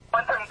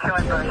I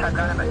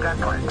got him at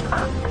gunpoint.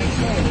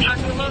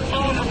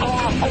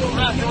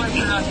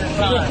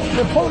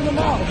 They're pulling them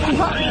out.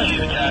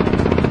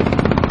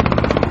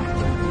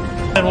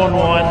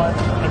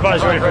 911.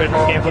 Advise ready for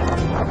camp.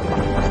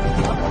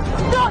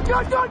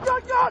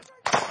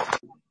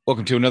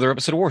 Welcome to another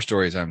episode of War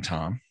Stories. I'm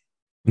Tom,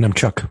 and I'm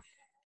Chuck.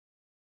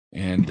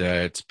 And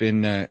it's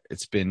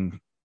been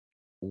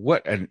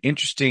what an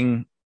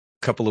interesting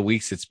couple of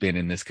weeks it's been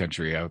in this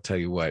country. I'll tell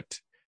you what.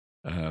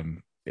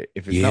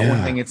 If it's not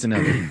one thing, it's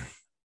another.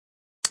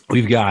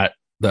 We've got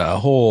the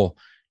whole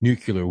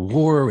nuclear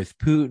war with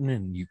Putin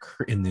and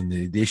and then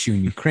the issue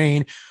in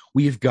Ukraine.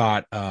 We've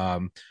got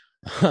what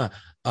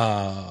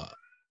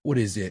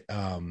is it?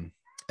 A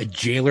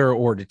jailer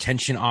or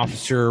detention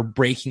officer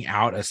breaking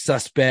out a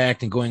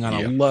suspect and going on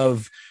a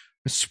love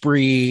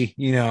spree.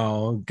 You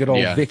know, good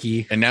old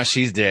Vicky. And now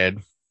she's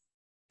dead.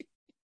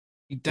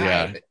 He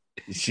died.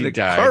 Yeah, she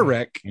died. Car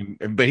wreck.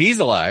 But he's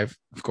alive,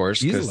 of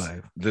course. He's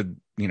alive.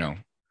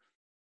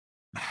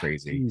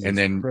 Crazy. Jesus and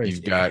then Christ,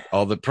 you've got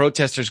all the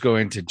protesters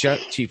going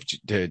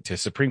to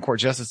Supreme Court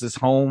justices'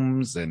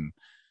 homes, and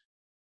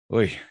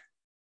it's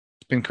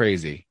been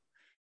crazy.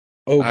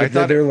 Oh,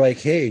 but they're like,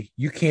 hey,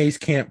 you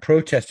can't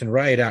protest and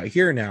riot out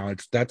here now.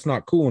 That's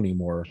not cool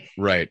anymore.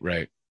 Right.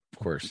 Of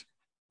course.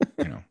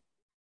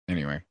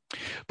 Anyway.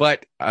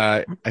 But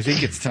I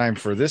think it's time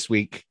for this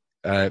week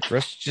for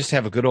us to just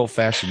have a good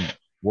old-fashioned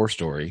war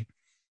story.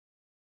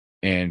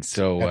 And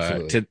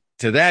so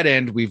to that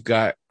end, we've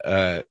got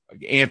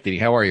Anthony.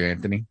 How are you,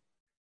 Anthony?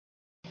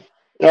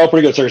 Oh,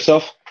 pretty good, sir.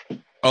 Yourself?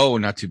 Oh,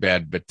 not too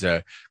bad,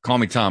 but call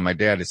me Tom. My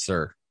dad is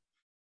sir.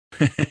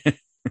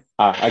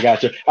 I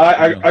got you.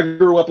 I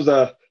grew up as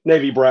a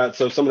Navy brat,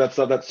 so some of that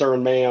stuff, that sir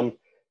and ma'am,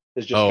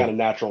 is just kind of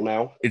natural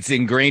now. It's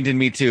ingrained in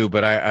me too,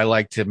 but I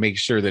like to make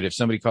sure that if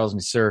somebody calls me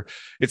sir,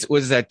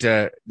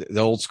 the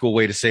old school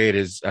way to say it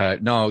is,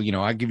 no,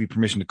 I give you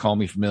permission to call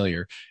me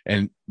familiar.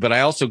 But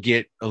I also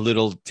get a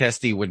little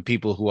testy when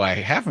people who I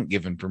haven't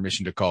given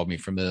permission to call me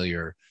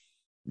familiar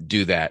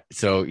do that.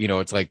 So,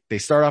 it's like they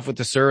start off with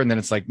the sir and then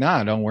it's like,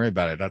 nah, don't worry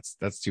about it.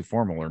 That's too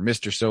formal, or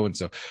Mr.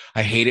 So-and-so.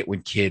 I hate it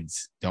when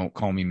kids don't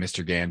call me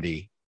Mr.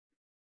 Gandhi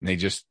and they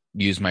just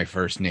use my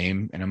first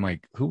name. And I'm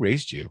like, who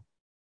raised you?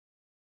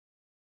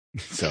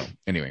 So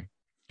anyway,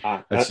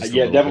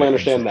 definitely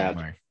understand that.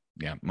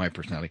 My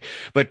personality.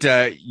 But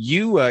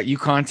you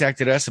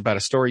contacted us about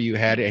a story you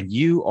had, and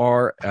you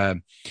are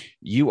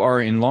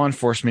in law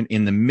enforcement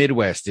in the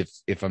Midwest,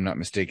 if I'm not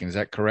mistaken. Is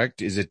that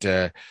correct? Is it?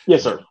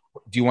 Yes, sir.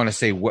 Do you want to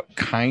say what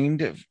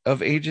kind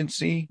of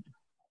agency?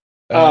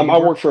 I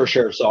work for a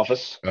sheriff's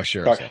office. Oh,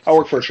 sheriff's office. I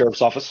work for a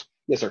sheriff's office.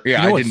 Yes, sir.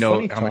 Yeah, I didn't know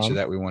funny, how much Tom? of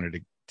that we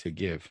wanted to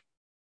give.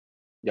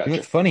 Gotcha.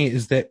 What's funny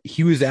is that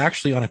he was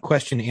actually on a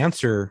question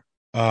answer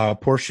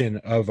portion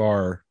of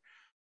our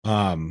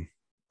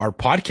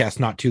podcast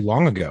not too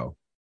long ago.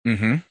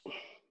 Mm-hmm.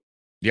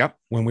 Yep.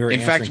 When we were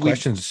answering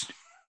questions.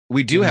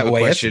 We do have a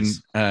question.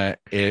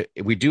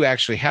 We do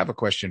actually have a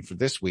question for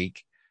this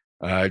week.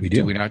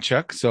 Do we not,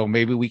 Chuck? So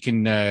maybe we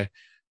can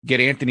get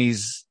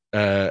Anthony's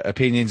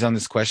opinions on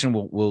this question.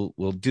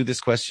 We'll do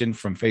this question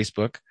from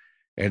Facebook,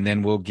 and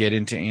then we'll get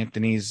into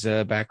Anthony's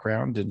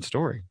background and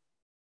story.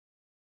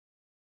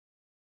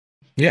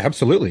 Yeah,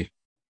 absolutely.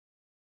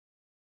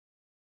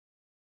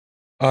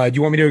 Do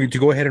you want me to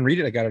go ahead and read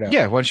it? I got it out.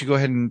 Yeah, why don't you go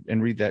ahead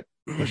and read that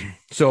question?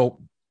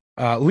 So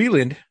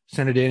Leland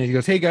sent it in and he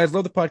goes, hey guys,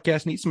 love the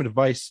podcast, need some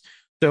advice.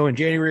 So in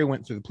January, I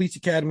went through the police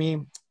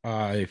academy.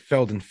 I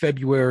failed in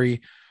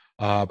February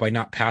by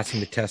not passing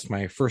the test.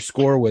 My first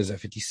score was a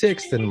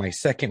 56, then my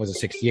second was a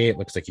 68. It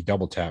looks like he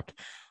double tapped.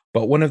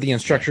 But one of the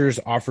instructors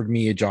offered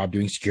me a job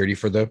doing security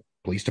for the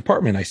police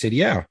department. I said,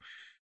 yeah.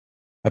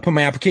 I put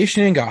my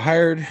application in, got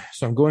hired.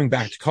 So I'm going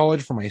back to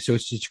college for my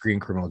associate's degree in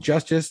criminal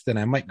justice. Then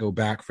I might go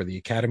back for the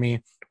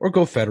academy or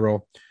go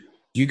federal.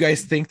 Do you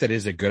guys think that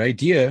is a good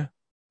idea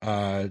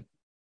to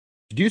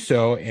do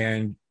so?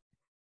 And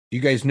do you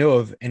guys know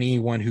of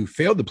anyone who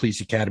failed the police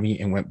academy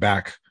and went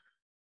back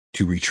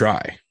to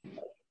retry?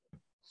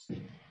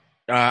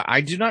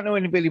 I do not know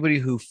anybody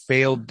who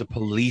failed the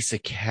police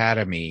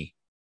academy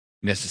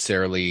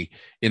necessarily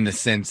in the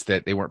sense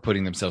that they weren't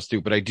putting themselves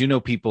through, but I do know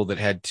people that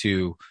had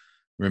to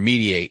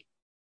remediate.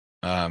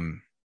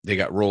 They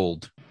got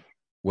rolled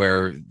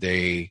where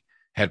they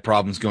had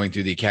problems going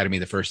through the academy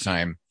the first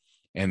time,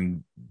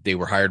 and they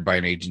were hired by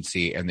an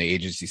agency, and the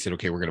agency said,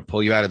 okay, we're going to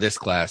pull you out of this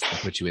class and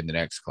put you in the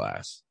next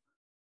class.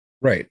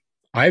 Right.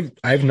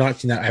 I've not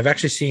seen that. I've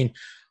actually seen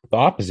the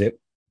opposite,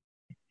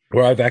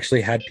 where I've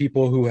actually had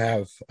people who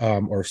have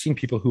or seen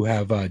people who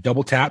have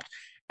double tapped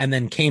and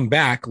then came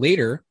back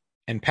later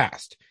and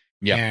passed.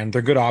 Yeah. And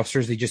they're good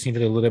officers. They just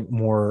needed a little bit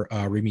more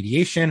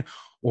remediation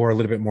or a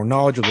little bit more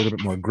knowledge, a little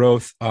bit more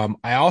growth.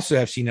 I also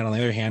have seen it on the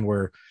other hand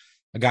where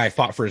a guy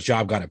fought for his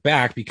job, got it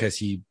back because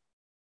he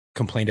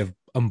complained of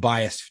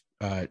unbiased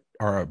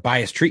or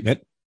biased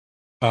treatment.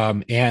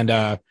 And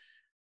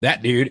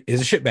that dude is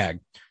a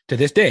shitbag to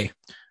this day.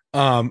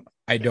 I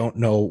don't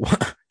know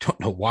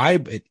why,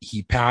 but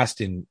he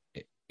passed and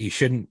he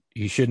shouldn't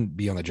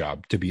be on the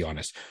job, to be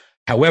honest.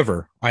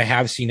 However, I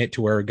have seen it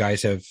to where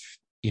guys have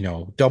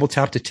double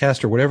tapped a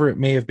test or whatever it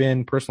may have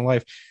been, personal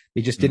life.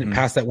 They just didn't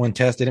pass that one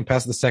test, didn't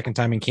pass it the second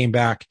time and came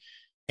back,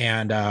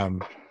 and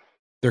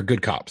they're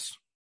good cops.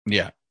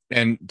 Yeah.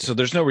 And so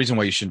there's no reason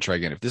why you shouldn't try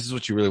again if this is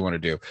what you really want to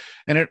do.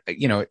 And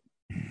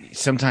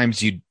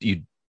sometimes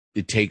it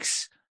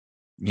takes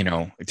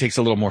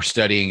a little more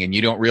studying, and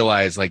you don't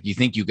realize, like, you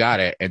think you got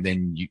it, and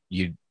then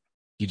you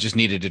just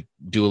needed to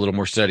do a little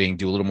more studying,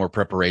 do a little more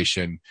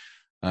preparation,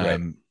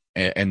 and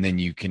then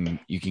you can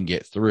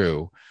get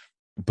through.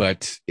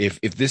 But if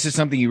this is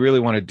something you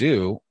really want to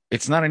do,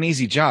 it's not an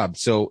easy job.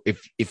 So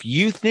if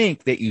you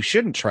think that you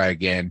shouldn't try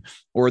again,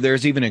 or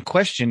there's even a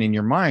question in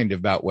your mind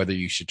about whether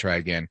you should try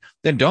again,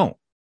 then don't.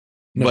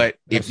 No, but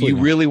if you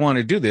really want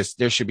to do this,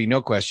 there should be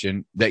no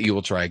question that you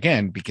will try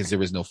again, because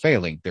there is no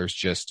failing. There's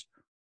just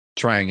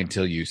trying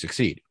until you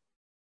succeed.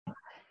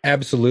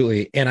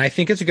 Absolutely. And I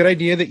think it's a good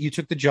idea that you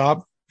took the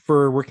job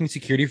for working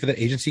security for that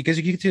agency, because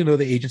you get to know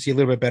the agency a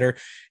little bit better,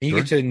 and you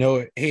get to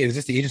know, hey, is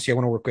this the agency I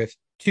want to work with?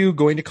 2,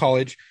 going to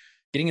college,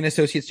 getting an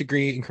associate's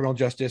degree in criminal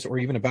justice or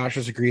even a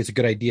bachelor's degree is a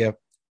good idea.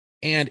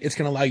 And it's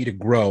going to allow you to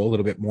grow a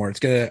little bit more. It's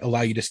going to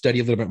allow you to study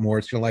a little bit more.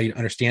 It's going to allow you to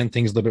understand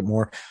things a little bit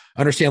more,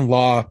 understand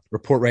law,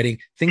 report writing,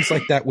 things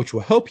like that, which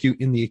will help you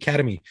in the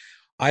academy.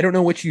 I don't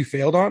know what you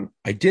failed on.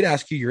 I did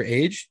ask you your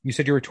age. You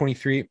said you were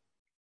 23.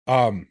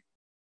 So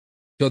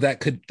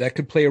that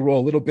could play a role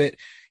a little bit.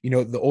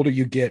 The older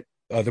you get,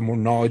 the more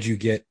knowledge you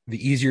get,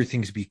 the easier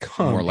things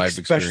become. More life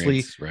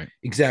experience, right?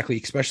 Exactly,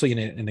 especially in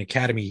an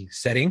academy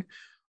setting.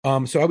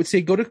 So I would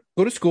say go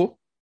to school,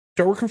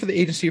 start working for the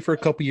agency for a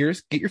couple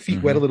years, get your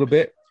feet wet a little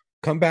bit,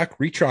 come back,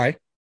 retry.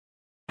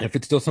 And if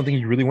it's still something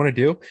you really want to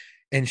do,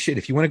 and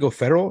if you want to go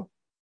federal,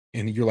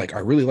 and you're like, I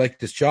really like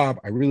this job,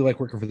 I really like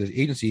working for this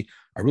agency,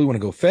 I really want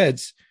to go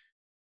feds,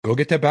 go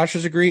get that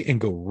bachelor's degree and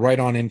go right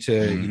on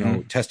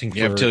into testing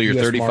for till you're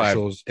US 35.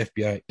 Marshals,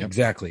 FBI,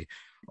 exactly,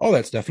 all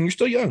that stuff, and you're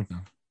still young.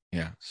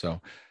 Yeah.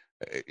 So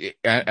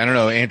I don't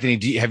know,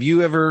 Anthony, have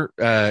you ever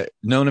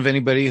known of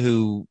anybody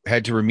who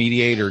had to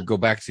remediate or go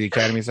back to the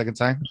academy a second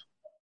time?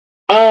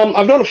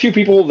 I've known a few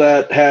people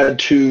that had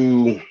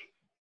to.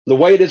 The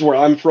way it is where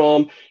I'm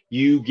from,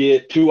 you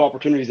get 2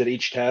 opportunities at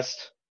each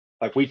test.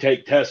 Like, we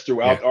take tests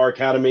throughout our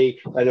academy,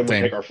 and then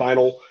we take our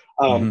final.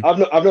 I've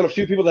known a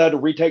few people that had to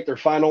retake their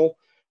final.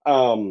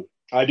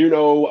 I do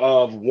know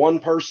of one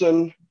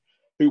person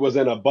who was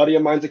in a buddy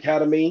of mine's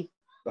academy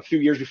a few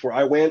years before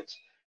I went,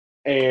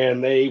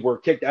 and they were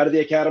kicked out of the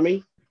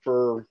academy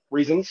for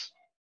reasons.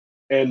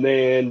 And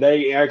then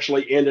they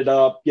actually ended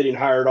up getting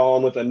hired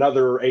on with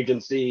another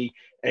agency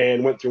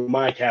and went through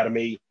my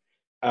academy,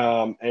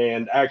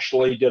 and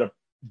actually did a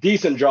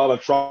decent job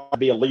of trying to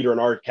be a leader in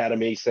our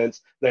academy,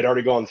 since they'd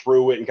already gone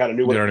through it and kind of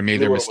knew what, already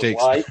made their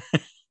mistakes. Like.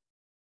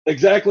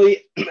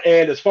 Exactly.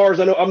 And as far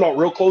as I know, I'm not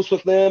real close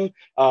with them.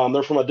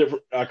 They're from a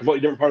completely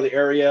different part of the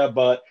area,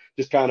 but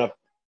just kind of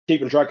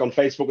keeping track on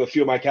Facebook with a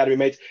few of my academy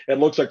mates. It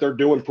looks like they're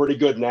doing pretty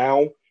good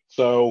now.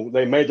 So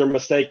they made their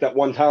mistake that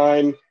one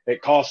time.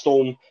 It cost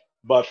them.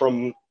 But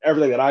from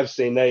everything that I've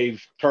seen,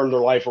 they've turned their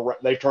life around.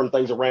 They've turned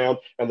things around,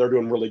 and they're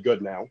doing really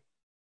good now.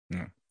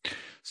 Yeah.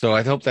 So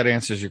I hope that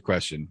answers your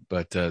question.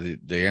 But the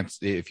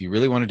answer, if you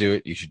really want to do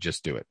it, you should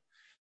just do it.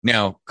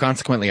 Now,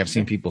 consequently, I've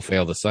seen people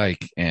fail the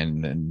psych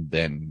and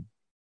then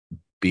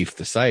beef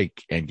the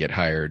psych and get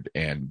hired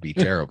and be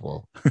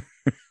terrible.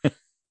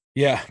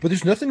 Yeah, but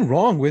there's nothing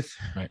wrong with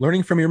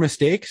learning from your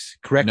mistakes,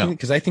 correcting,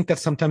 because I think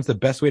that's sometimes the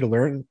best way to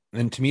learn.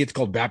 And to me, it's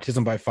called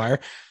baptism by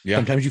fire. Yeah.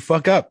 Sometimes you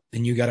fuck up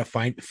and you got to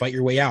fight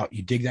your way out.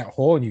 You dig that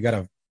hole and you got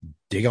to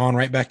dig on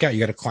right back out. You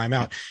got to climb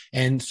out.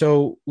 And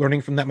so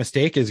learning from that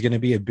mistake is going to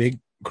be a big,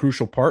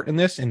 crucial part in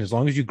this. And as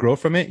long as you grow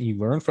from it and you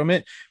learn from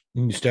it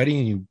and you study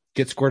and you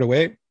get squared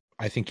away,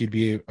 I think you'd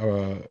be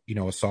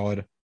a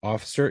solid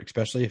officer,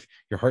 especially if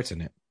your heart's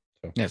in it.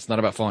 So. Yeah, it's not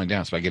about falling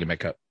down. It's about getting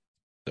back up.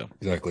 So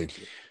exactly.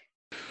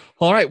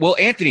 All right. Well,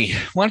 Anthony,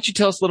 why don't you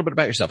tell us a little bit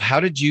about yourself? How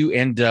did you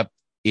end up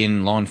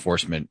in law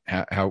enforcement?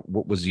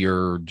 What was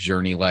your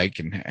journey like,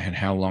 and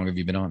how long have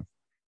you been on?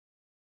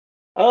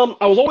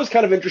 I was always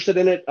kind of interested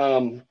in it.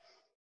 I'm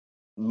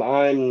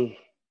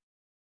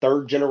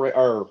third generation,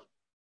 or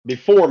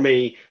before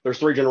me, there's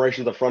 3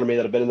 generations in front of me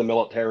that have been in the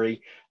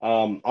military.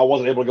 I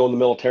wasn't able to go in the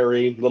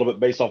military, a little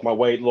bit based off my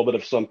weight, a little bit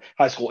of some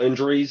high school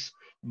injuries,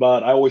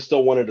 but I always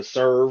still wanted to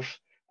serve.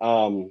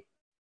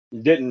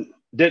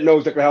 Didn't know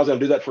exactly how I was going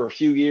to do that for a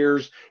few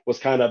years, was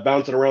kind of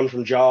bouncing around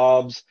from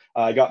jobs.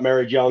 I got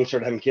married young,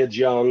 started having kids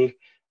young,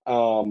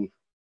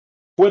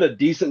 quit a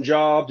decent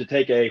job to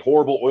take a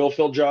horrible oil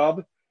field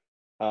job,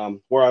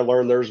 where I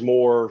learned there's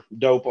more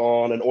dope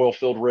on an oil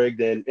field rig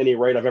than any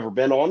raid I've ever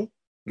been on.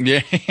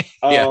 Yeah.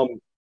 Yeah.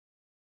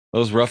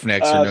 Those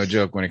roughnecks are no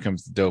joke when it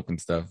comes to dope and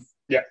stuff.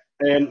 Yeah.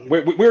 And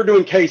we were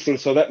doing casing,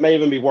 so that may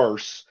even be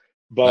worse.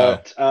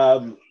 But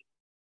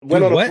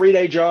went on a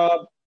 3-day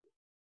job,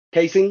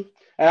 casing.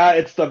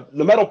 It's the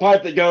metal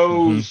pipe that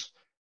goes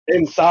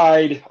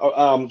inside, is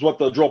what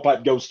the drill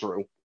pipe goes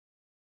through.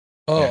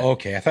 Oh,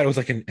 okay. I thought it was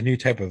like a new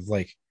type of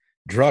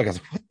drug. I was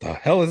like, what the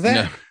hell is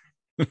that?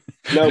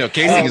 No,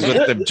 casing is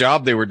what the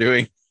job they were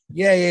doing.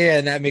 Yeah.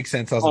 And that makes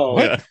sense. I was like,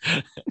 what?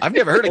 Yeah. I've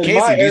never heard of In Casey.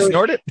 my Do you area-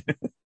 snort it?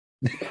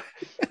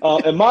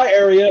 In my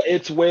area,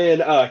 it's when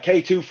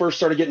K2 first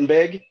started getting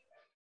big,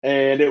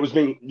 and it was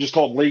being just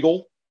called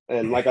legal.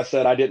 And like I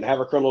said, I didn't have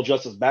a criminal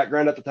justice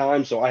background at the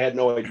time, so I had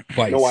no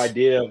Vice.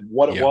 idea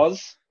what it Yeah.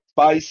 was.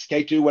 Spice,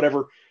 K2,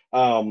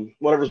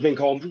 whatever's being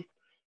called. It's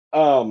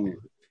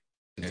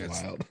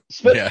wild.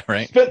 Yeah,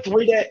 right. Spent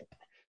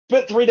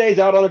 3 days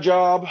out on a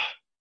job.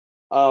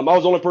 I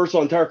was the only person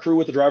on the entire crew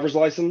with a driver's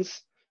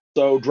license.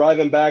 So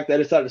driving back, they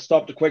decided to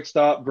stop to Quick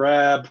Stop,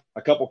 grab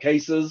a couple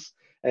cases,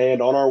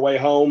 and on our way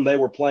home, they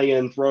were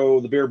playing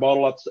throw the beer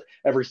bottle up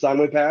every sign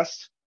we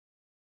passed.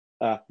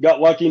 Got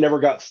lucky, never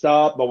got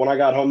stopped. But when I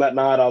got home that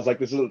night, I was like,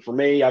 "This isn't for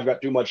me. I've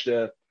got too much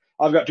to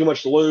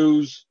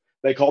lose."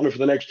 They called me for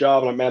the next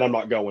job, and I'm like, "Man, I'm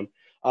not going."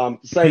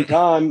 At the same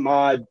time,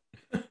 my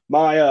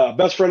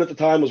best friend at the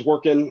time was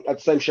working at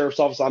the same sheriff's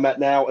office I'm at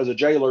now as a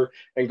jailer,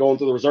 and going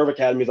through the reserve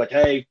academy. He's like,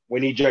 "Hey, we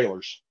need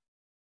jailers.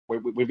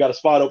 We've got a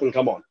spot open.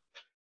 Come on."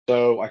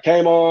 So I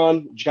came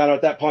on, kind of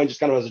at that point, just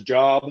kind of as a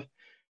job.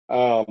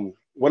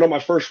 Went on my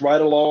first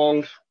ride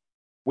along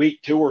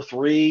week 2 or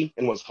 3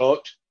 and was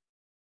hooked.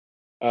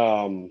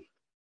 Went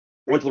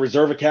to the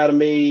Reserve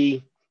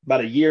Academy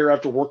about a year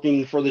after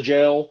working for the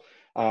jail.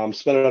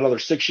 Spent another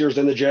 6 years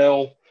in the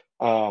jail,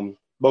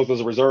 both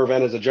as a reserve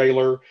and as a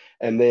jailer.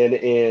 And then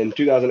in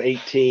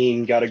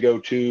 2018, got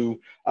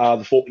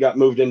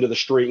moved into the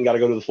street and got to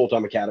go to the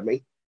full-time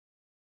academy.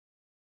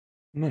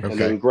 Nice. And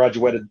Okay. then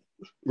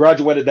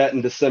graduated that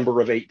in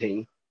December of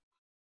 18.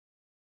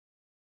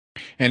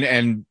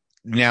 And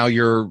now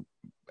you're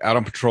out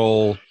on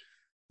patrol.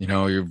 You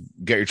know, you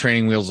get your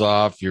training wheels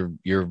off. You're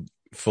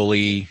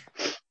fully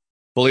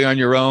on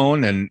your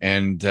own,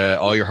 and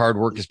all your hard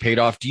work is paid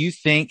off. Do you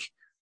think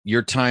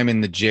your time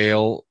in the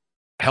jail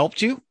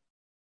helped you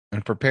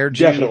and prepared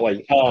you?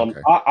 Definitely.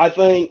 Okay. I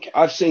think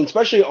I've seen,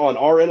 especially on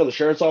our end of the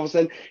sheriff's office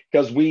end,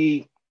 because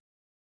we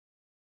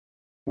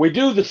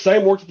do the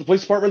same work that the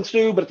police departments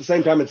do, but at the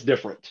same time, it's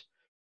different.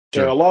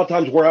 Sure. You know, a lot of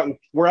times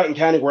we're out in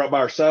county, we're out by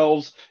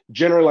ourselves.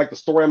 Generally, like the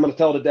story I'm going to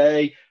tell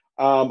today,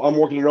 I'm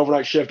working an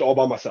overnight shift all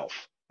by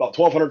myself, about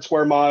 1,200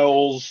 square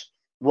miles,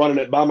 running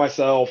it by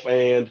myself,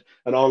 and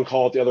an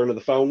on-call at the other end of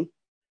the phone.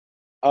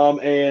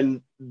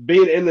 And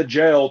being in the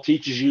jail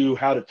teaches you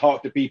how to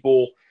talk to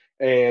people,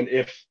 and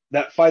if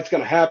that fight's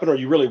going to happen or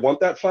you really want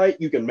that fight,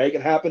 you can make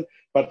it happen.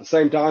 But at the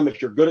same time, if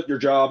you're good at your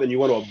job and you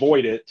want to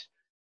avoid it,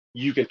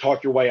 you can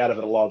talk your way out of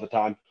it a lot of the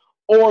time.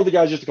 Or the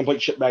guy's just a complete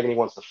shitbag and he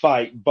wants to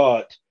fight.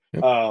 But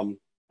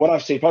what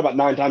I've seen, probably about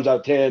 9 times out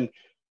of 10,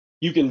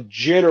 you can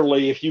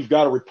generally, if you've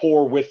got a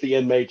rapport with the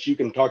inmates, you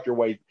can talk your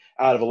way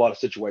out of a lot of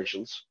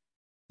situations.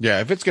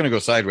 Yeah, if it's going to go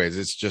sideways,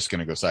 it's just going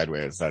to go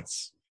sideways. I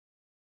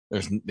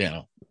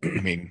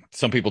mean,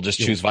 some people just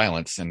choose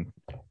violence, and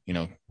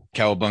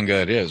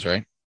cowabunga it is,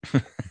 right?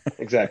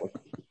 Exactly.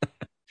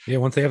 Yeah,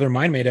 once they have their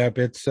mind made up,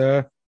 it's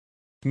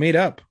made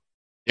up.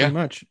 Yeah. Pretty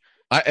much.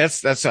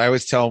 That's I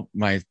always tell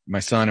my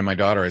son and my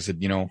daughter. I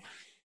said, you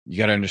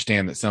got to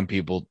understand that some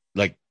people,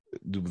 like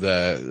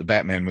the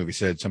Batman movie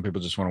said, some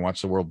people just want to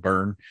watch the world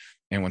burn.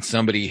 And when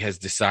somebody has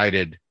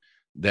decided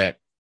that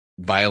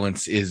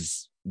violence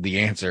is the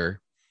answer,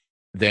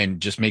 then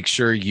just make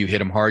sure you hit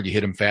them hard, you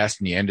hit them fast,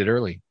 and you end it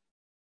early.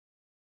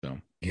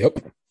 Yep.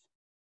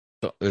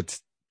 So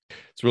it's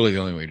really the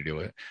only way to do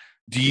it.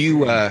 Do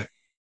you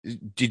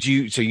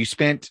so you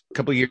spent a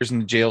couple of years in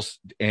the jails,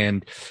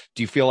 and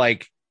do you feel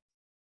like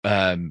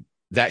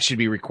that should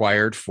be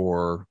required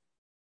for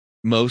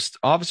most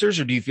officers,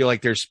 or do you feel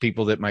like there's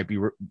people that might be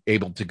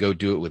able to go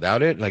do it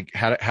without it? Like,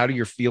 how do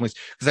your feelings?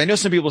 Because I know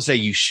some people say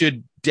you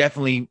should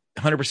definitely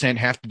 100%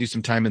 have to do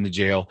some time in the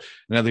jail,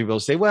 and other people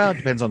say, well, it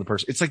depends on the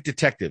person. It's like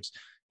detectives.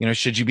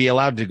 Should you be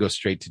allowed to go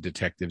straight to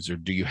detectives, or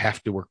do you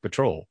have to work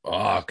patrol?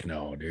 Fuck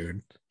no,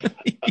 dude. I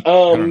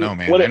don't know,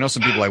 man. I know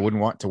some people I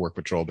wouldn't want to work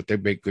patrol, but they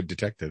make good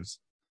detectives.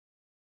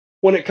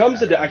 When it comes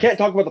to, I can't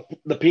talk about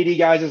the PD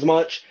guys as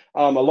much.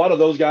 A lot of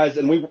those guys,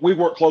 and we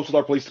work close with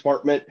our police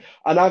department,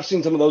 and I've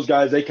seen some of those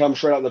guys, they come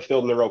straight out in the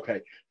field and they're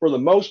okay. For the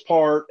most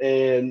part,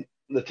 in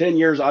the 10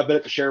 years I've been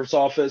at the sheriff's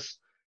office,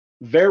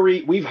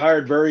 we've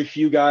hired very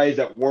few guys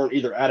that weren't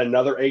either at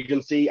another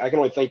agency. I can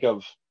only think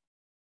of,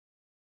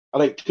 I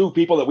think 2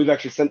 people that we've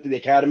actually sent to the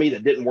academy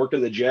that didn't work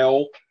in the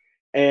jail,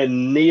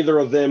 and neither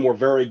of them were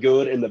very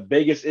good. And the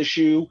biggest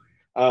issue,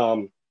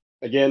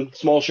 again,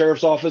 small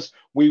sheriff's office,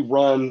 we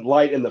run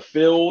light in the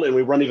field and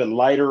we run even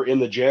lighter in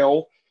the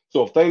jail.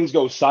 So if things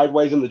go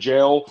sideways in the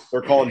jail,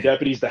 they're calling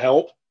deputies to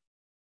help.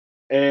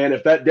 And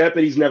if that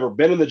deputy's never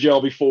been in the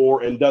jail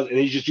before and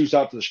he's just used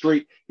out to the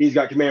street, he's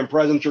got command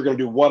presence, you're going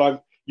to do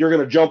you're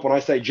going to jump when I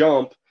say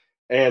jump.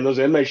 And those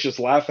inmates just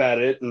laugh at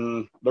it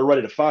and they're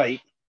ready to fight.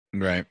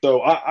 Right.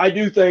 So I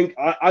do think,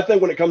 I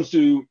think when it comes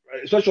to,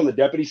 especially on the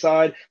deputy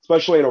side,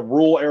 especially in a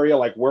rural area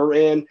like we're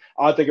in,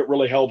 I think it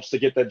really helps to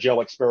get that jail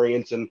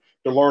experience and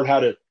to learn how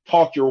to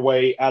talk your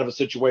way out of a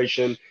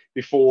situation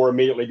before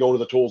immediately going to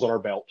the tools on our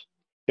belt.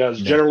 Because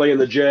generally in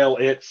the jail,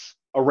 it's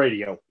a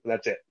radio and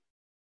that's it.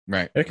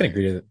 Right. I can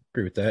agree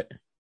with that.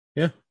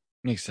 Yeah.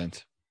 Makes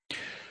sense.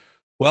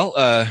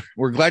 Well,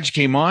 we're glad you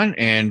came on,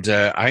 and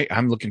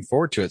I'm looking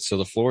forward to it. So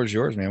the floor is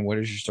yours, man. What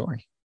is your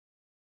story?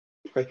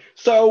 Okay.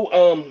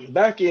 So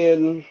back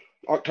in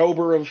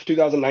October of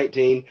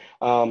 2019,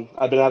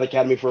 I've been out of the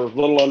academy for a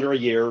little under a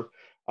year.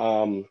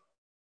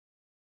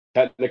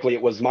 Technically,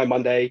 it was my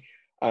Monday.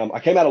 I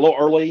came out a little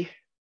early,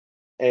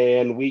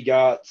 and we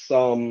got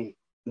some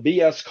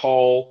BS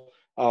call.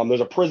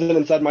 There's a prison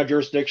inside my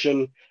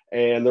jurisdiction,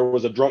 and there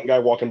was a drunk guy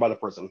walking by the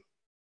prison.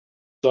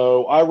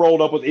 So I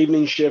rolled up with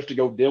evening shift to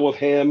go deal with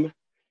him.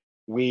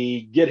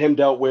 We get him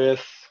dealt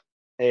with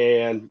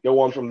and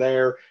go on from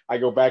there. I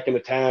go back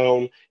into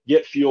town,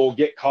 get fuel,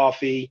 get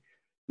coffee.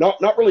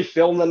 Not really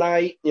feeling the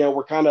night.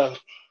 We're kind of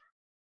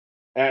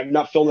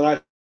not feeling the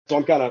night. So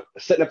I'm kind of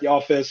sitting at the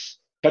office,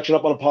 catching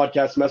up on a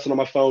podcast, messing on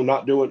my phone,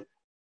 not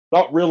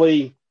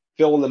really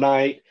feeling the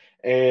night.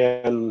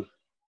 And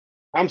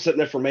I'm sitting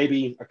there for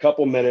maybe a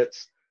couple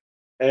minutes,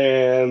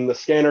 and the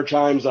scanner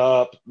chimes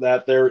up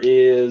that there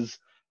is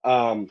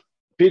PD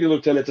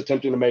lieutenants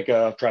attempting to make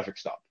a traffic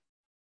stop.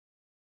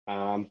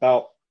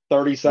 About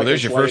 30 seconds. Well,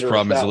 there's your first later,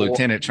 problem as a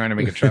lieutenant trying to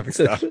make a traffic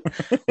stop.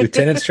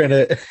 Lieutenant's trying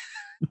to.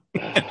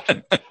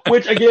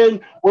 Which again,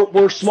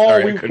 we're small.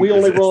 Sorry, we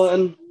only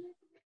run.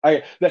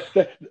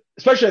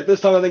 Especially at this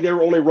time, I think they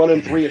were only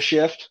running 3 a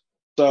shift,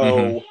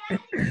 so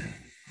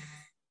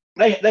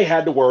they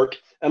had to work.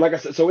 And like I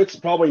said, so it's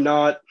probably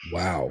not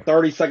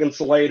 30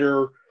 seconds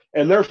later,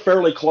 and they're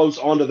fairly close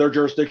onto their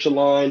jurisdiction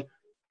line.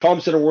 Comm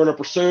Center, we're in a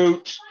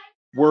pursuit.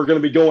 We're going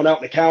to be going out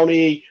in the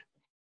county,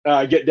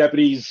 get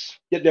deputies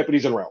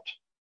en route.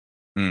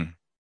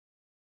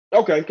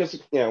 Okay, because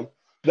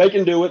they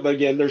can do it, but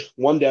again, there's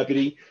one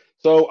deputy.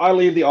 So I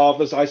leave the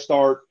office. I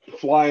start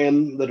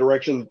flying the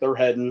direction that they're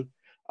heading.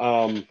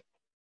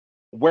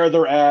 Where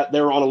they're at,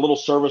 they're on a little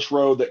service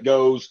road that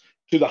goes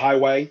to the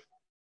highway.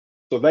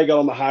 So they got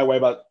on the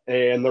highway,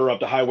 and they're up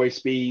to highway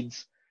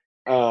speeds.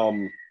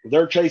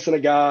 They're chasing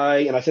a guy,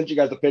 and I sent you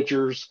guys the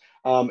pictures.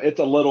 It's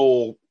a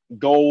little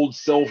gold,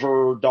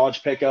 silver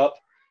Dodge pickup,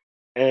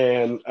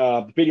 and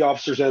the PD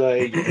officer's in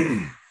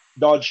a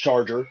Dodge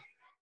Charger.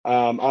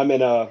 I'm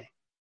in a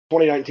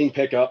 2019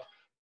 pickup.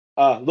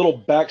 Little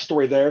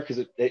backstory there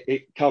because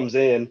it comes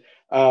in.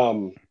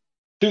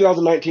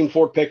 2019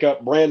 Ford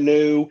pickup, brand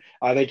new.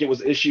 I think it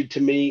was issued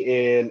to me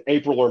in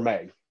April or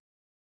May,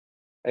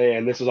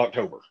 and this is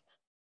October.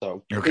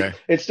 So okay,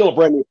 it's still a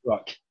brand new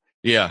truck.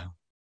 Yeah.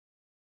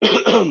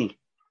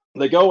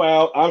 They go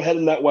out. I'm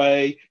heading that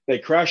way. They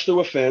crash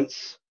through a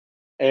fence,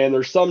 and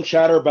there's some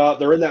chatter about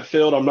they're in that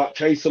field. I'm not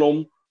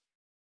chasing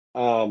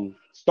them.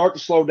 Start to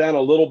slow down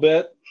a little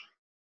bit,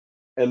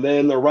 and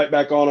then they're right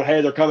back on.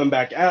 Hey, they're coming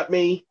back at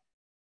me.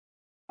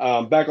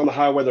 Back on the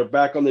highway. They're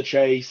back on the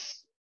chase.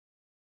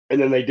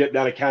 And then they dip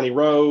down a county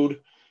road.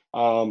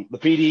 The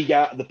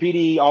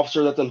PD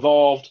officer that's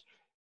involved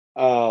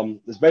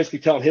is basically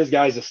telling his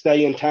guys to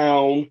stay in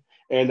town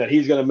and that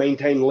he's going to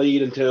maintain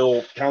lead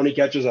until county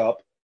catches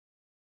up.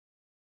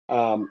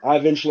 I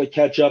eventually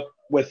catch up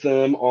with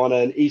them on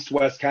an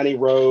east-west county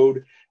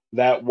road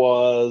that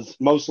was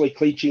mostly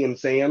cleachy and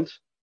sand.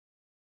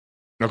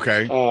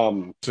 Okay.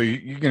 So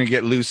you're going to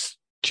get loose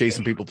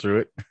chasing people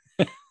through it.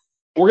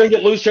 We're going to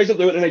get loose chasing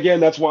through it. And again,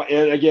 that's why,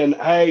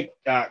 hey,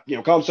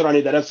 Comm Center, I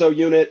need that SO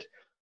unit.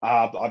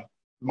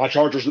 My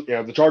Charger's,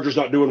 the Charger's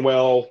not doing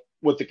well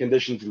with the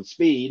conditions and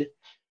speed.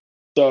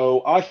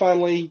 So I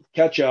finally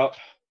catch up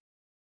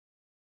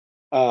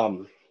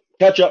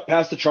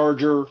past the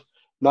Charger.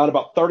 Not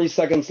about 30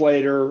 seconds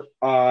later,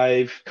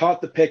 I've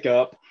caught the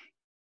pickup.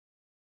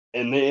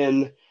 And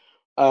then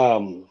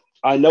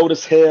I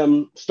notice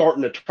him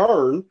starting to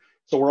turn.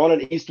 So we're on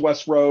an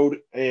east-west road,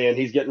 and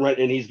he's getting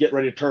ready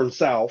to turn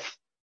south.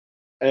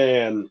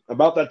 And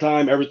about that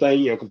time,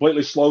 everything,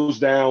 completely slows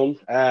down,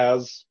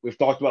 as we've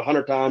talked about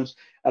 100 times.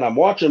 And I'm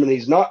watching him, and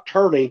he's not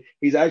turning.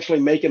 He's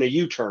actually making a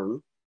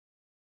U-turn.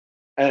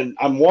 And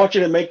I'm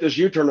watching him make this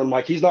U-turn. I'm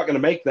like, he's not going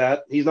to make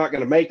that. He's not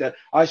going to make that.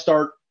 I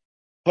start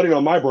putting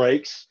on my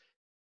brakes.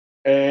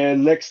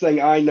 And next thing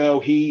I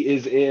know, he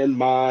is in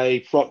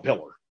my front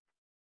pillar.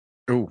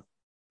 Oh,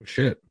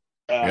 shit.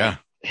 Yeah.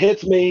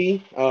 Hits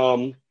me.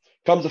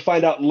 Comes to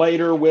find out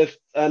later with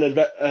an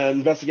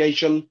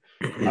investigation,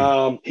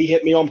 he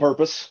hit me on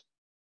purpose.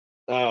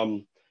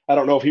 I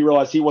don't know if he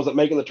realized he wasn't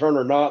making the turn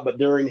or not, but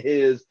during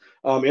his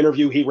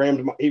interview, he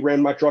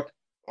rammed my truck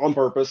on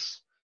purpose.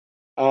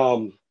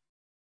 Come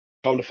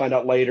to find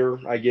out later,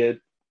 I get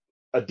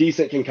a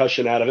decent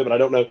concussion out of it, but I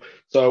don't know.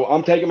 So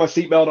I'm taking my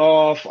seatbelt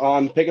off.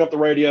 I'm picking up the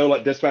radio,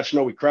 let dispatch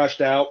know we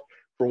crashed out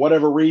for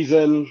whatever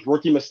reason,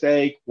 rookie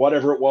mistake,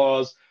 whatever it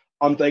was.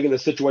 I'm thinking the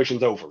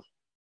situation's over.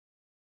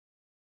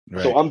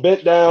 Right. So I'm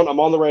bent down.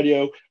 I'm on the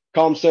radio.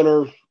 Comm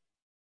Center.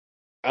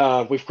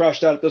 We've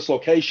crashed out at this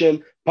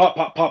location. Pop,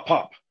 pop, pop,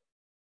 pop.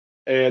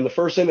 And the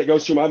first thing that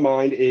goes through my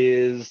mind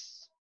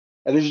is,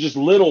 and these are just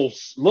little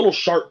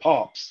sharp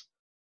pops.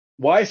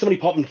 Why is somebody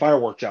popping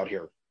fireworks out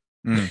here?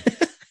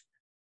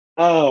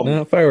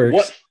 No,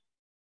 fireworks.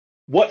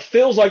 What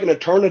feels like an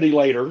eternity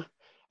later,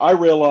 I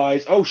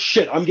realize, oh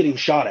shit, I'm getting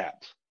shot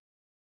at.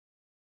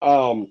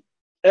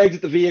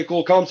 Exit the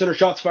vehicle. Comm Center,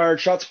 shots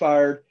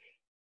fired.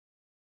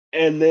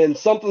 And then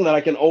something that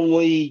I can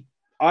only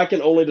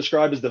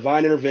describe as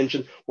divine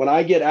intervention. When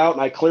I get out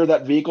and I clear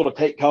that vehicle to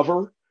take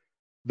cover,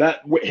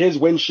 that his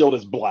windshield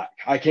is black.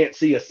 I can't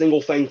see a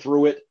single thing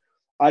through it.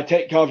 I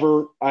take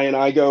cover and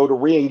I go to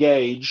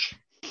re-engage,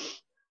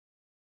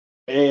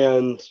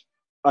 and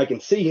I can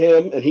see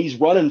him, and he's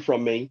running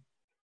from me.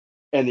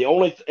 And the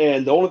only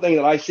thing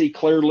that I see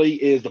clearly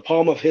is the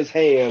palm of his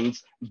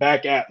hands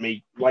back at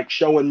me, like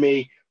showing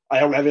me I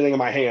don't have anything in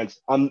my hands.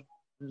 I'm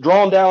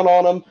drawn down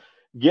on him,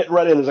 getting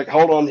ready, and it's like,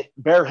 hold on,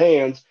 bare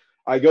hands.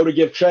 I go to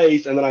give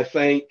chase, and then I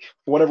think,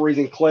 for whatever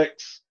reason,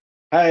 clicks,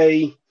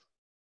 hey,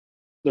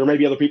 there may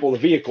be other people in the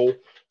vehicle.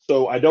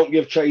 So I don't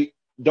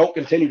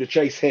continue to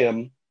chase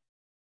him.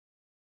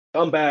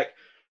 Come back.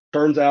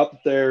 Turns out that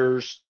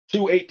there's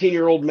two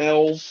 18-year-old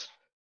males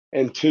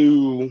and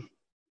two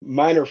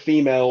minor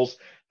females.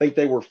 I think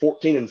they were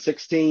 14 and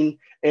 16,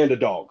 and a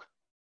dog.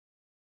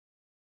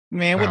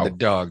 Man, Wow. what'd the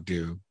dog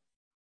do?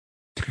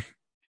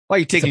 Why are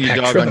you taking It's a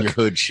your pack dog on truck.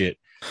 your hood shit?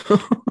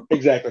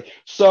 Exactly.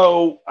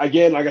 So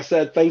again, like I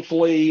said,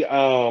 thankfully,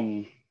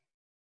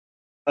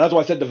 that's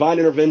why I said divine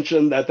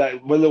intervention.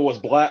 That window was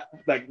black,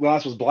 that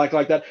glass was black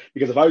like that.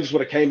 Because if I just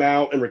would have came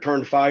out and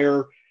returned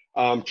fire,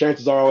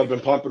 chances are I would have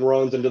been pumping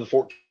runs into the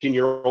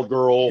 14-year-old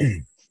girl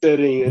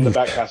sitting in the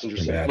back passenger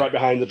seat, Bad. right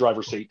behind the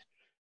driver's seat.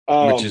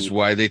 Which is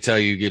why they tell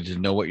you get to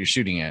know what you're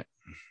shooting at.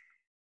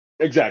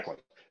 Exactly.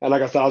 And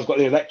like I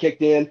said, that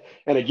kicked in.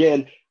 And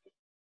again,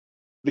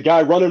 the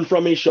guy running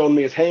from me, showing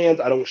me his hands.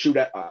 I don't shoot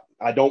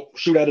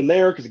at him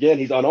there because again,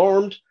 he's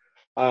unarmed.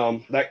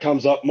 That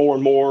comes up more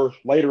and more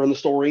later in the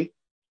story.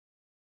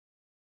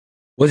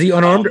 Was he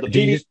unarmed? The Did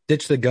he PD just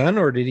ditch the gun,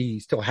 or did he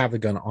still have the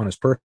gun on his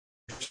person?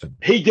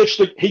 He ditched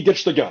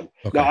the gun.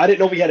 Okay. Now I didn't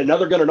know if he had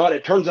another gun or not.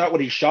 It turns out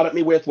what he shot at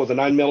me with was a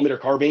 9mm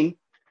carbine,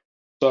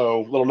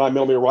 so little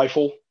 9mm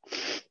rifle.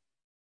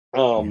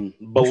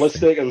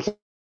 Ballistic, and some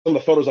of the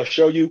photos I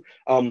show you,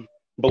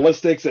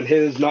 ballistics and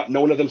his not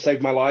knowing of them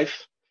saved my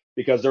life,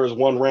 because there was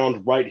one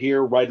round right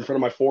here, right in front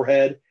of my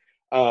forehead.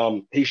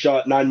 He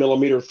shot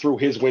 9mm through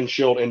his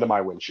windshield into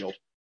my windshield.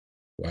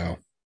 Wow.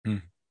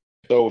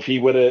 So if he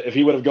would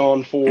have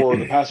gone for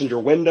the passenger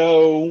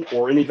window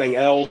or anything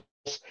else,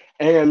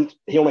 and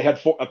he only had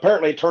four.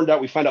 Apparently, it turned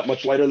out, we find out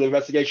much later in the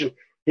investigation,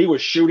 he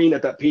was shooting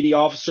at that PD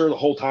officer the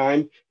whole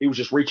time. He was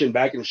just reaching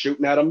back and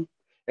shooting at him,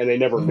 and they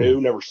never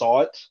never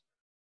saw it.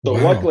 So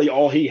Wow. luckily,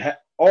 all he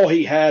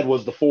had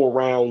was the 4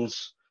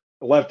 rounds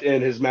left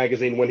in his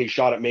magazine when he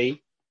shot at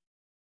me.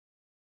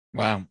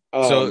 Wow.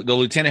 So the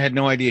lieutenant had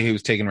no idea he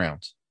was taking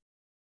rounds.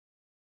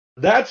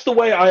 That's the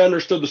way I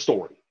understood the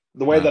story,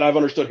 the way Wow. that I've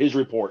understood his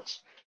reports.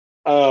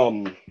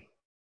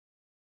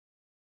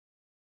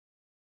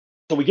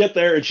 So we get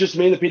there. It's just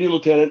me and the PD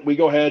lieutenant. We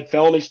go ahead,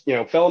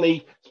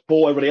 felony,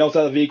 pull everybody else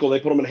out of the vehicle. They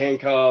put them in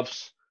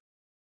handcuffs.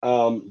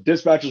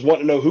 Dispatchers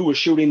want to know who was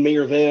shooting, me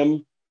or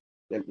them.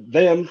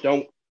 Them,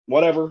 don't,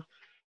 whatever.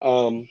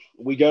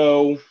 We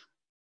get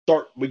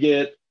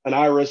an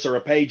iris or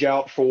a page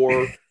out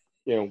for,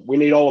 we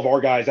need all of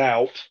our guys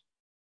out.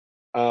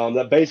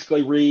 That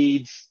basically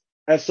reads,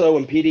 SO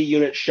and PD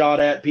units shot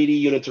at,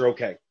 PD units are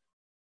okay.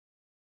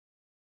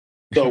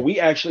 So we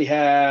actually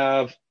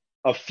have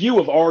a few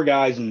of our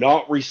guys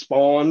not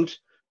respond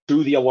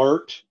to the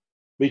alert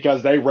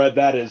because they read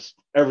that as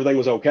everything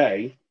was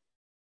okay.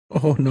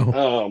 Oh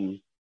no.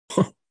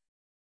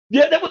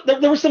 Yeah,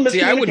 there was some miscommunication.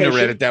 See, I wouldn't have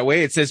read it that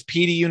way. It says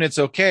PD units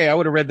okay. I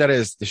would have read that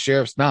as the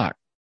sheriff's not.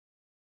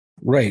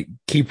 Right.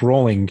 Keep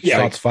rolling. Yeah,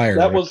 Shots fired.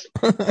 That right? was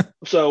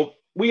so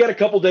we had a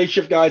couple day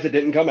shift guys that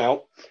didn't come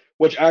out,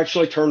 which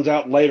actually turns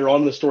out later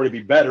on in the story to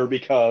be better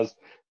because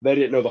they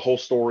didn't know the whole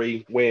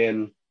story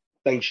when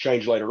things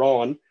changed later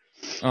on.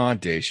 On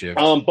day shift.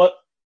 But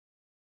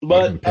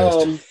I'm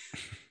pissed.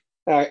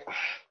 I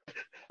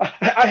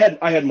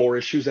had more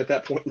issues at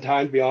that point in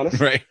time, to be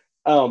honest. Right.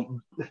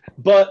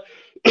 But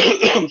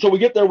so we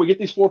get there, we get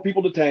these 4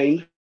 people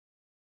detained,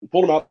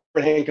 pull them out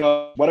in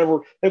handcuffs, whatever.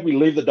 I think we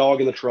leave the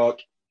dog in the truck.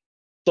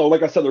 So,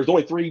 like I said, there's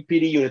only 3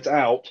 PD units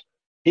out.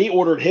 He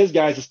ordered his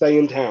guys to stay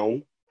in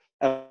town.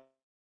 As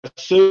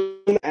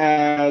soon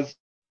as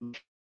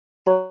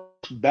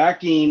first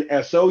backing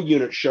SO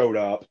unit showed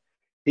up,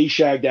 he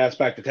shagged ass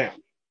back to town.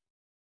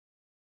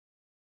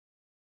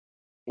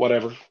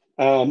 Whatever.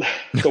 So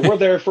we're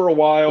there for a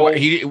while.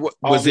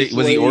 Was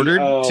he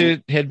ordered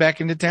to head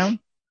back into town?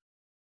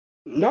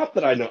 Not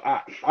that I know.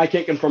 I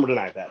can't confirm or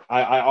deny that.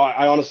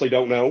 I honestly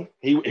don't know.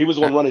 He was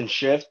the one running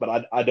shifts,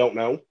 but I don't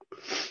know.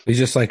 He's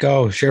just like,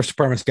 oh, sheriff's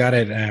department's got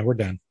it. We're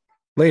done.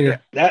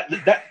 Later. That's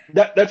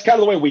kind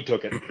of the way we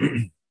took it.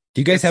 Do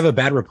you guys have a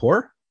bad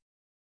rapport?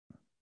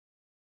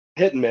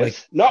 Hit and miss.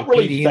 Like, Not the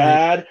really PD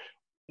bad.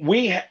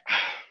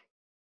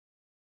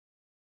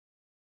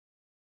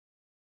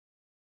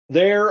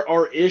 There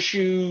are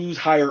issues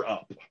higher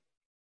up.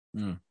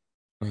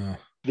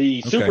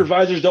 The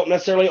supervisors don't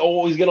necessarily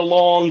always get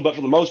along, but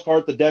for the most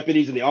part, the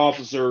deputies and the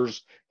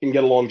officers can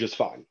get along just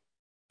fine.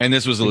 And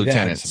this was a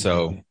lieutenant,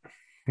 so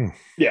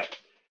yeah.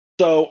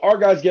 So our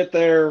guys get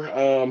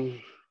there.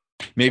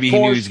 maybe he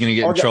knew he was going to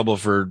get in trouble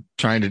for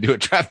trying to do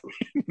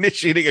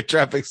initiating a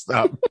traffic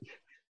stop.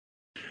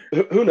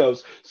 who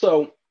knows?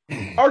 So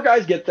our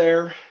guys get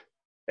there,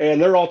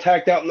 and they're all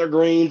tacked out in their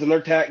greens and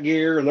their tack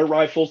gear and their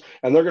rifles,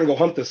 and they're going to go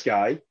hunt this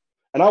guy.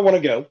 And I want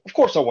to go. Of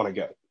course I want to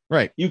go.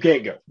 Right. You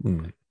can't go.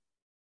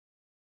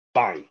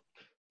 Fine.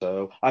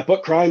 So I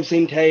put crime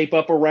scene tape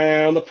up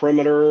around the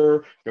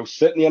perimeter, go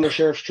sit in the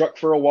undersheriff's truck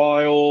for a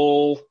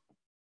while,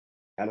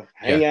 kind of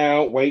hang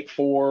out, wait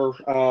for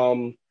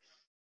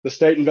the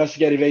state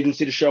investigative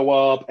agency to show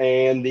up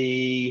and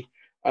the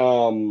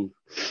highway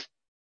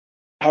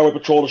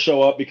patrol to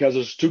show up, because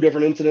there's two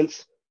different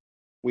incidents.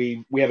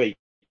 We have a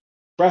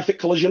traffic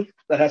collision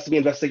that has to be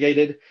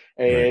investigated,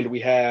 and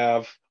we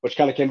have, which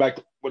kind of came back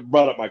to what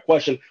brought up my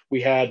question, we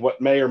had what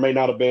may or may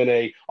not have been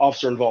a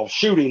officer involved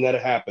shooting that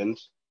had happened.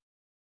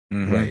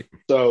 Right.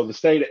 So the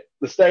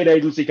state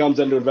agency comes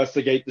in to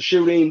investigate the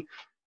shooting.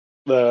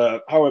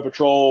 The highway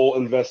patrol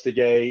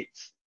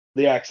investigates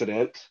the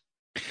accident.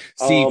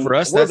 See, for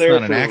us, that's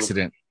not an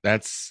accident.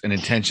 That's an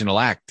intentional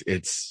act.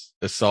 It's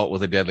assault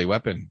with a deadly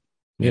weapon.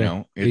 You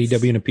know,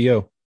 ADW and a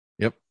PO.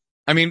 Yep.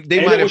 I mean,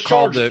 they might have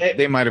called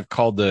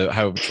the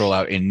highway patrol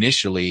out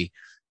initially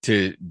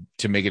to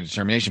make a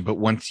determination, but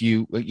once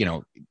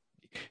if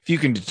you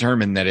can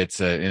determine that it's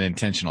an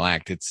intentional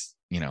act, it's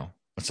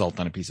assault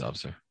on a peace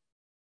officer.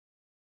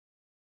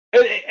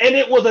 And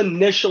it was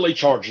initially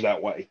charged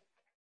that way.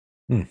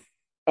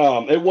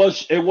 It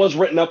was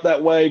written up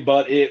that way,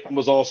 but it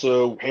was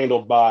also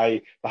handled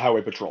by the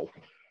highway patrol.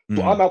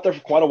 So I'm out there for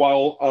quite a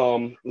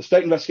while. The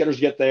state investigators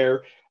get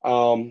there,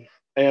 and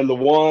the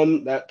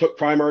one that took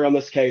primary on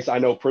this case I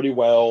know pretty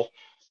well.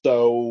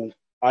 So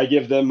I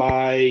give them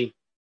my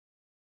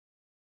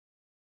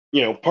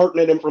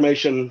pertinent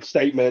information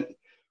statement.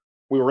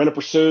 We were in a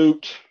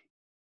pursuit.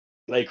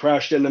 They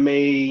crashed into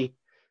me.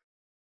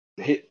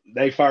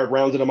 They fired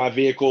rounds into my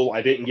vehicle.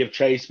 I didn't give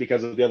chase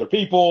because of the other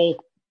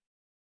people.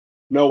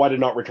 No, I did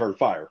not return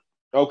fire.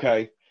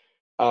 Okay.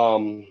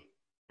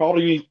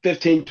 Probably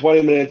 15,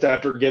 20 minutes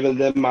after giving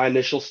them my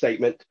initial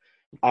statement,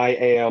 I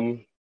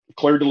am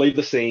cleared to leave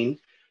the scene.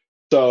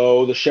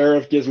 So the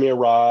sheriff gives me a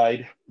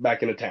ride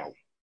back into town.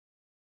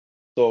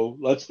 So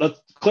let's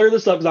clear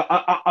this up.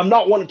 I'm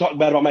not wanting to talk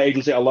bad about my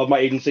agency. I love my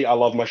agency. I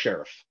love my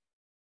sheriff.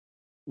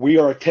 We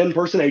are a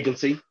 10-person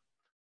agency,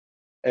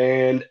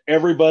 and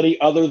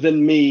everybody other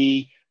than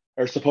me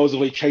are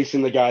supposedly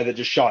chasing the guy that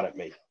just shot at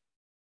me.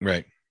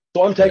 Right.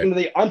 So I'm taking to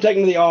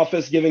the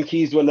office, giving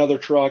keys to another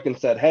truck, and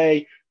said,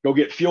 "Hey, go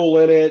get fuel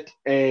in it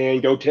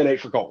and go 10-8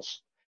 for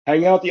calls.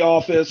 Hang out at the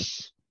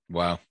office.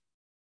 Wow.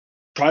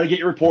 Try to get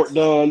your report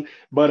done.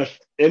 But if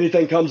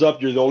anything comes up,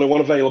 you're the only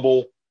one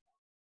available."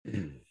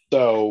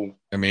 So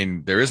I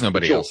mean, there is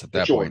nobody else at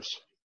that point.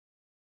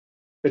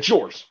 It's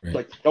yours. Right.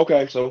 Like,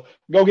 okay, so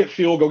go get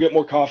fuel, go get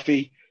more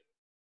coffee,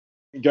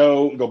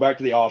 go back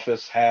to the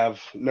office,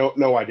 have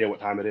no idea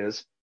what time it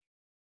is.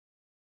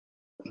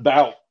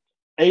 About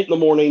 8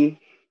 a.m,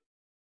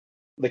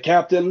 the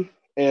captain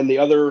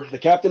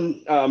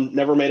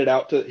never made it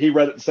out he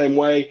read it the same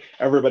way.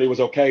 Everybody was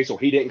okay, so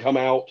he didn't come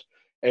out.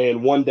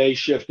 And one day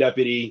shift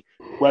deputy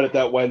read it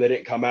that way and they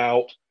didn't come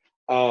out.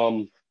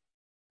 And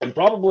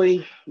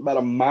probably about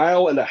 1.5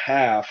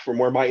 miles from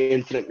where my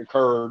incident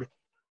occurred,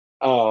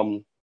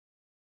 SO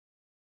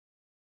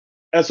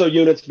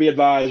units, be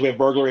advised, we have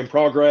burglary in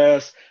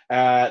progress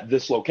at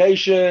this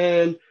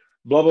location,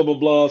 blah, blah, blah,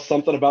 blah,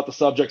 something about the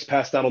subjects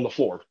passed out on the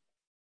floor.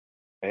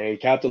 And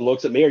captain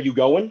looks at me, "Are you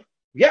going?"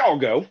 "Yeah, I'll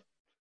go."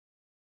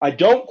 I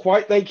don't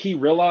quite think he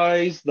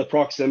realized the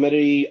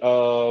proximity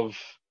of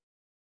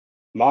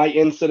my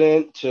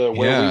incident to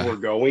where we were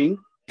going.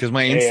 Because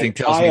my instinct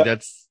tells me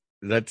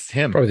that's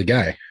him. Probably the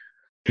guy.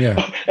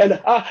 Yeah.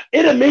 And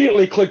it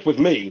immediately clicked with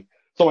me.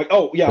 So I'm like,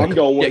 "Oh, yeah, I'm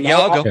going." Yeah,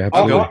 I'll go.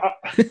 I'll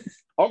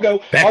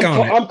go.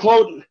 I'm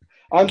clothing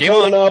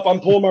up. I'm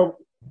pulling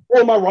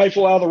my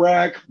rifle out of the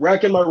rack,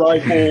 racking my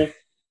rifle.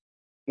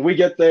 We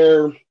get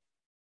there.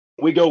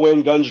 We go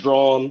in, guns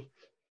drawn.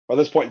 By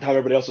this point in time,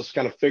 everybody else has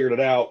kind of figured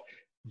it out.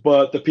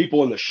 But the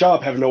people in the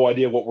shop have no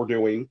idea what we're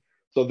doing.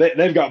 So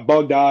they've got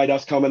bug-eyed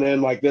us coming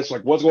in like this.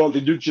 Like, what's going on?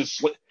 The dude's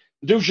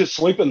just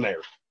sleeping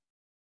there.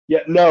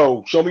 Yeah,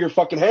 no. Show me your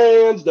fucking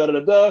hands.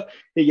 Da-da-da-da.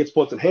 He gets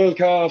put in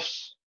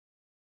handcuffs.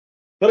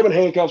 Put him in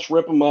handcuffs,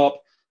 rip him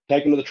up,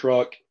 take him to the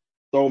truck,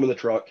 throw him in the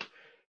truck.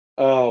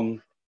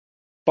 Find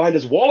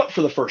his wallet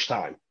for the first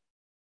time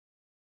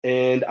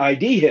and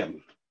ID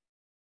him.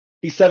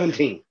 He's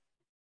 17.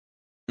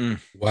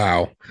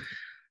 Wow.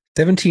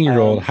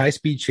 17-year-old,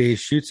 high-speed chase,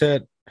 shoots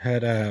at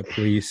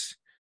police,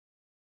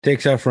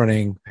 takes off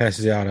running,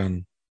 passes out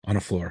on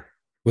a floor.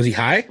 Was he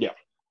high? Yeah.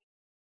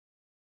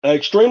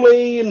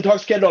 Extremely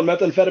intoxicated on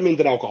methamphetamines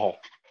and alcohol.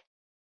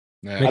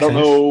 Yeah. I don't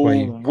know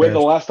when the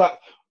last time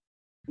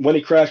when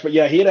he crashed, but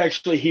yeah, he had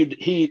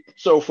actually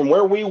so from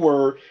where we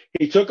were,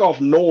 he took off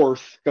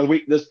north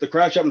because the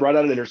crash happened right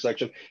at an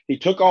intersection. He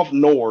took off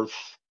north,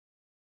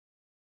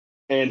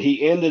 and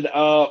he ended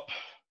up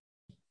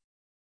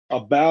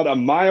about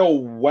 1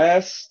 mile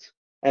west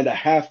and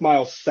 1/2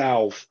 mile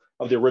south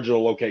of the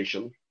original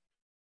location.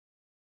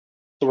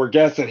 So we're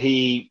guessing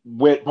he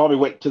probably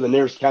went to the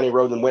nearest county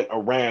road and went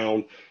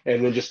around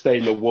and then just stayed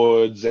in the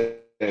woods and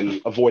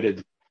and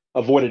avoided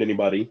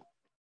anybody.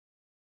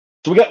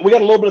 So we got a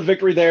little bit of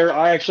victory there.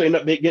 I actually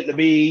ended up getting to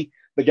be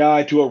the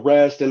guy to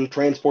arrest and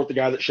transport the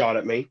guy that shot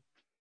at me.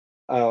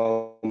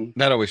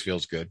 That always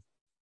feels good.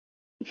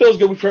 It feels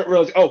good. We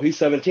realize, oh, he's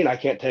 17. I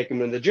can't take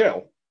him into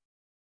jail.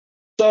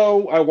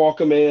 So I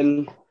walk him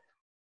in,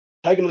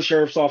 take him to the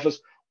sheriff's office,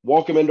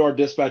 walk him into our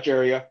dispatch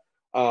area.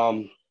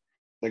 Again,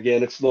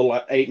 it's a little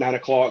 8, 9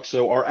 o'clock.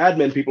 So our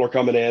admin people are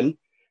coming in.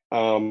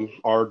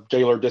 Our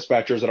jailer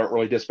dispatchers that aren't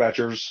really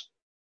dispatchers.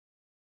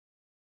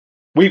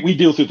 We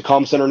deal through the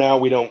comm center now.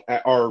 We don't,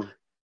 our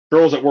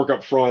girls that work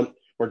up front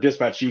where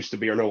dispatch used to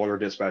be are no longer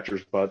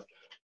dispatchers, but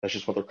that's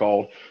just what they're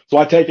called. So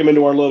I take him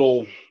into our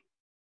little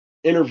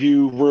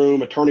interview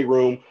room, attorney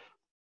room,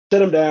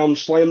 sit him down,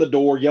 slam the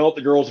door, yell at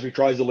the girls if he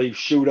tries to leave,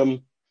 shoot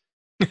him,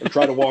 and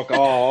try to walk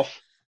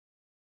off.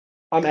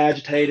 I'm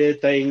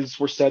agitated. Things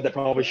were said that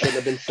probably shouldn't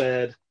have been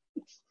said.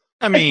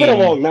 I mean, it's been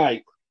a long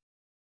night.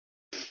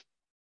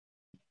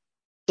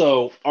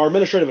 So our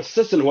administrative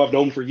assistant, who I've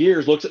known for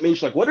years, looks at me and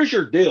she's like, "What is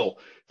your deal?"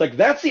 It's like,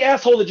 "That's the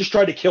asshole that just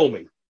tried to kill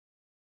me."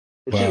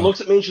 And she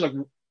looks at me and she's like,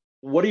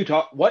 "What are you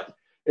talking? What?"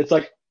 It's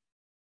like,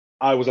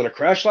 "I was in a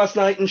crash last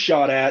night and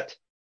shot at.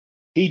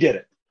 He did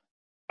it."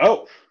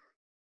 Oh.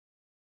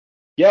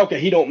 Yeah, okay,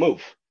 he don't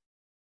move.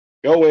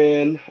 Go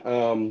in.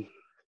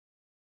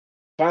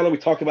 Finally, we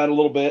talked about it a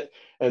little bit.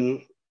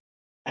 And,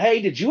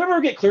 hey, did you ever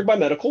get cleared by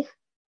medical?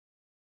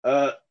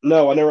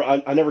 No,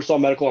 I never saw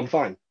medical. I'm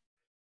fine.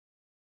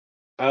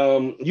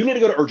 You need to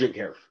go to urgent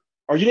care.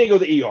 Or you need to go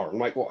to the ER. I'm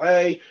like, well,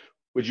 hey,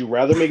 would you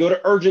rather me go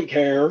to urgent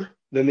care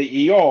than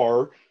the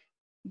ER?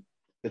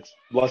 It's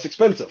less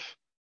expensive.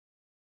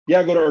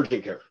 Yeah, go to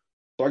urgent care.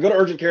 So I go to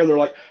urgent care, and they're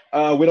like,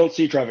 we don't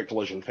see traffic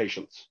collision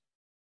patients.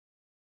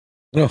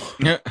 Oh,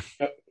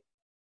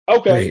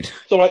 Okay. great.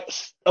 So like,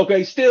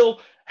 okay,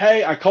 still,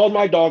 hey, I called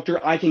my doctor.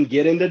 I can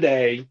get in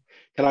today.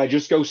 Can I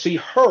just go see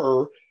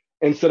her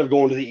instead of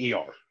going to the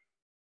ER?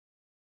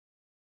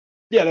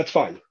 Yeah, that's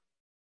fine.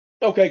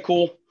 Okay,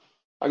 cool.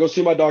 I go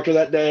see my doctor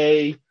that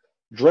day.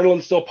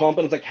 Adrenaline's still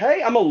pumping. It's like,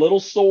 hey, I'm a little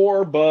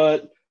sore,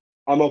 but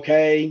I'm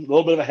okay. A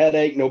little bit of a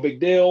headache, no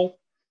big deal.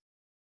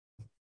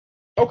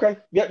 Okay,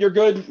 yeah, you're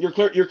good. You're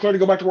clear. You're clear to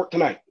go back to work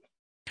tonight.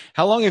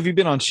 how long have you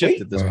been on shift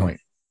Wait. at this Wow. point?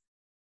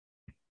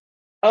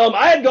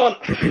 I had gone.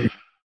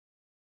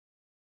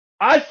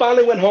 I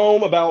finally went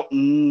home about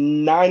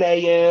 9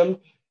 a.m.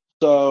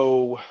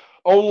 So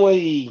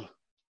only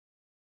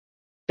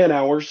 10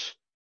 hours.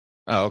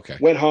 Oh, okay.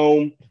 Went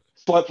home,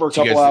 slept for a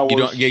So couple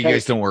hours. you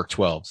guys don't work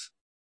 12s.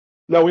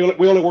 No, we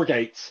only work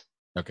 8s.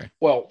 Okay.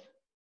 Well,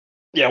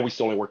 yeah, we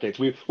still only work 8s.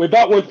 We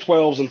about went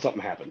 12s and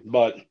something happened,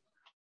 but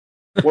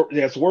we're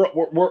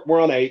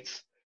on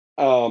 8s.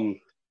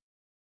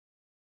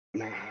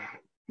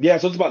 Yeah,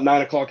 so it's about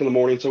 9 o'clock in the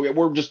morning. So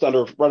we're just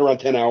right around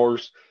 10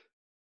 hours.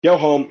 Go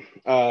home.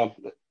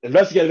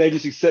 Investigative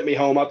agency sent me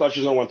home. I thought she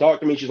was going to want to talk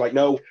to me. She's like,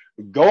 "No,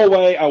 go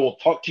away. I will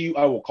talk to you.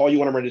 I will call you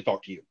when I'm ready to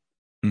talk to you."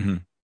 Mm-hmm.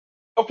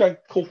 Okay,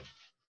 cool.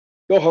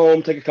 Go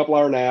home, take a couple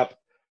hour nap,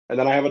 and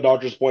then I have a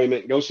doctor's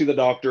appointment. Go see the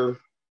doctor.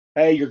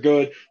 Hey, you're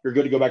good. You're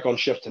good to go back on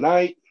shift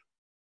tonight.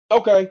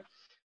 Okay.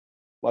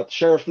 Let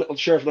the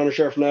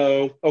sheriff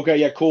know. Okay,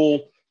 yeah,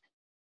 cool.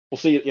 We'll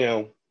see it.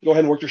 Go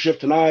ahead and work your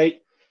shift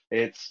tonight.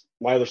 It's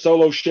my other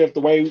solo shift.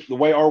 The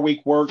way our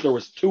week worked, there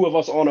was 2 of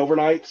us on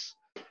overnights.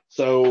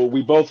 So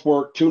we both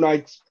worked 2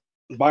 nights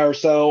by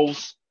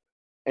ourselves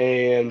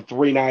and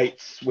 3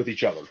 nights with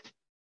each other.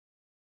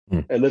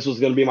 And this was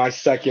going to be my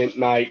second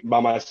night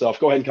by myself.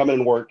 Go ahead and come in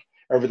and work.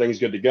 Everything's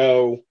good to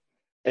go.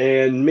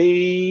 And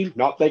me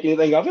not thinking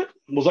anything of it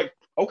was like,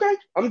 okay,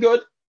 I'm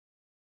good.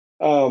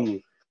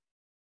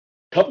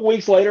 Couple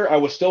weeks later, I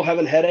was still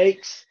having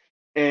headaches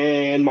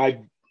and my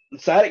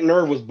sciatic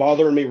nerve was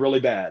bothering me really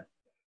bad.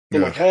 So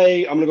I'm like,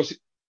 hey, I'm gonna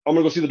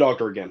go see the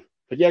doctor again.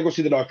 But yeah, go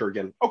see the doctor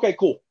again. Okay,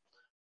 cool.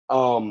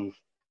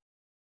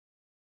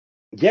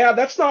 Yeah,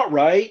 that's not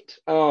right.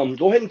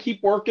 Go ahead and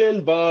keep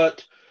working,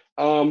 but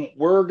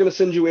we're gonna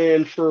send you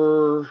in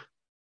for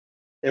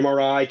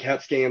MRI,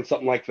 CAT scan,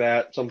 something like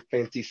that, some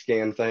fancy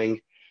scan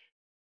thing.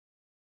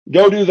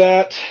 Go do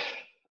that.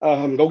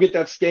 Go get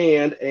that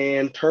scanned,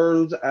 and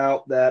turns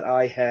out that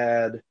I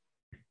had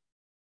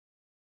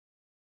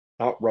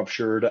not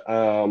ruptured.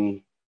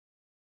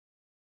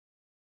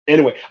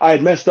 Anyway, I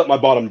had messed up my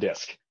bottom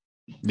disc.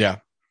 Yeah.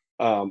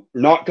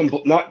 Not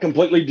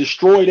completely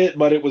destroyed it,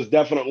 but it was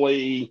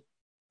definitely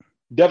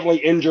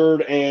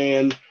injured.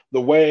 And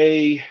the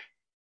way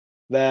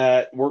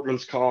that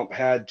Workman's Comp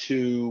had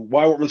to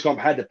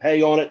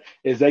pay on it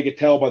is they could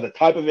tell by the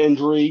type of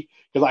injury,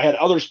 because I had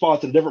other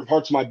spots in different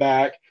parts of my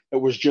back that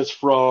was just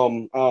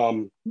from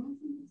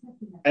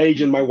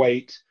age and my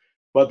weight,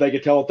 but they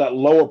could tell at that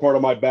lower part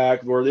of my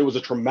back where it was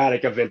a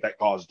traumatic event that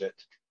caused it.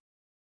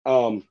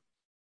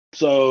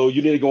 So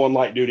you need to go on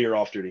light duty or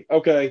off duty.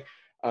 Okay.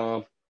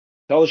 Tell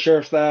the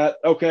sheriff that.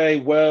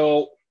 Okay,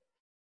 well,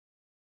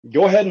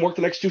 go ahead and work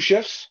the next 2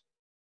 shifts.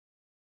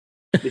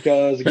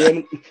 Because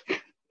again,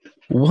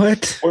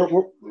 What?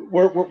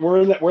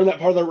 we're in that part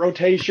of the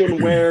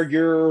rotation where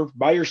you're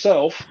by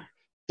yourself.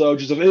 So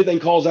just if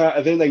anything calls out,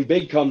 if anything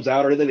big comes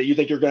out, or anything that you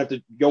think you're going to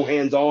have to go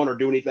hands on or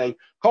do anything,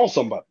 call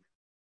somebody.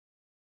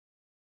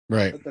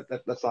 Right.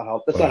 That's not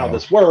how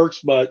this works.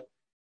 But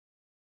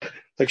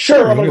it's like, sure,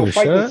 Sure, I'm going to you go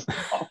fight give a this.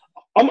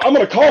 I'm going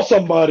to call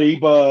somebody,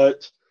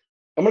 but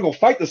I'm going to go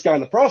fight this guy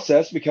in the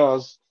process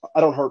because I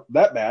don't hurt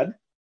that bad.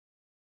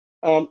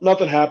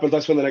 Nothing happens.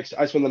 I spend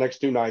the next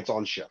 2 nights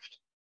on shift,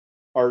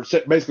 or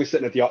basically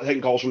sitting at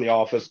taking calls from the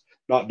office,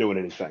 not doing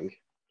anything.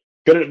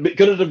 Could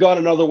it have gone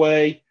another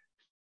way?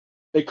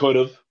 It could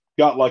have.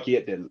 Got lucky,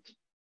 it didn't.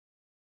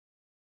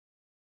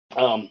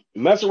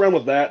 Mess around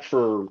with that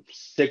for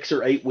 6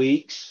 or 8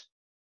 weeks.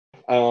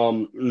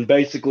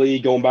 Basically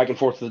going back and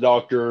forth to the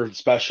doctor,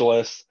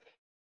 specialist,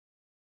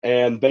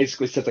 and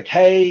basically said like,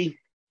 hey,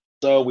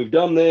 so we've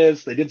done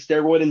this. They did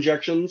steroid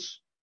injections.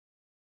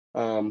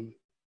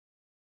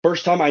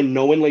 First time I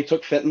knowingly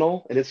took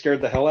fentanyl, and it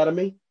scared the hell out of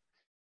me.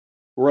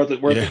 We're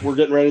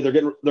getting ready. They're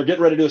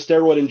getting ready to do a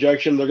steroid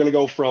injection. They're going to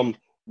go from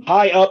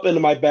high up into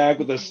my back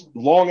with this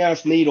long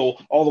ass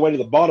needle all the way to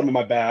the bottom of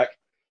my back.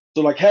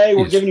 So like, hey,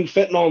 we're giving you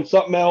fentanyl and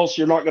something else.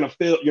 You're not going to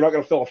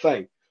feel a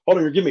thing. Hold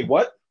on, you're giving me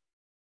what?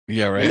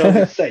 Yeah, right. No,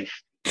 it's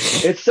safe.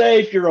 It's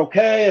safe. You're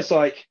okay. It's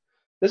like,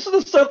 this is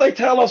the stuff they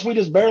tell us. We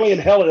just barely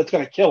inhale it. It's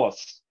going to kill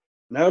us.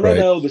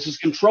 No. This is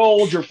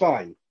controlled. You're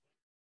fine.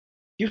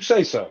 You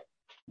say so.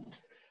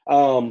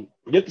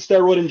 Get the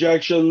steroid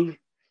injection.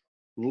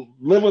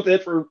 Live with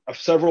it for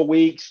several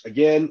weeks.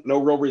 Again,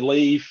 no real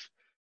relief.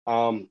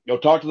 Go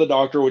talk to the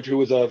doctor, who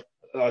was a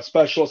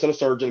specialist and a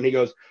surgeon. And he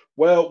goes,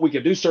 well, we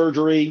could do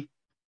surgery.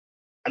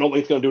 I don't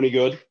think it's going to do any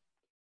good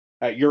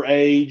at your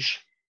age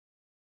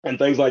and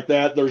things like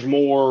that. There's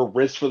more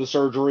risk for the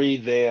surgery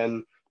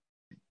than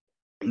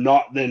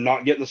not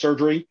getting the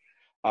surgery.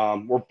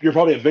 You're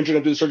probably eventually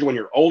going to do the surgery when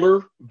you're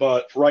older,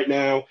 but right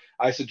now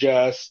I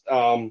suggest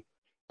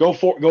go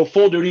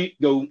full duty.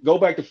 Go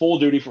back to full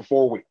duty for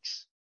 4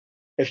 weeks.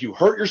 If you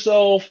hurt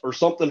yourself or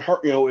something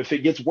hurt, if it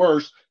gets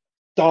worse,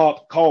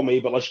 stop, call me,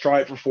 but let's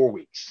try it for 4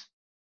 weeks.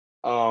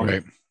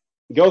 Right.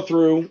 Go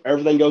through,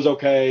 everything goes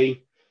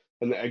okay.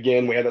 And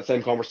again, we had that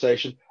same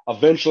conversation.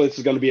 Eventually, this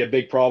is going to be a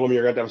big problem.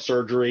 You're going to have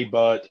surgery,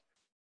 but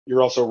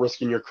you're also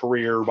risking your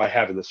career by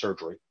having the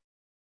surgery.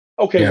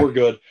 Okay, We're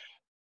good.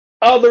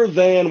 Other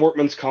than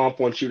Workman's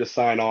Comp wants you to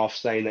sign off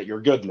saying that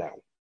you're good now.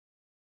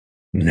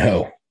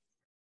 No.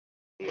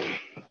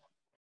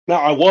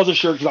 Now, I wasn't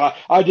sure because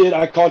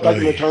I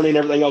contacted an attorney and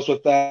everything else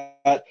with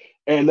that,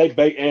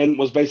 and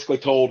was basically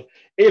told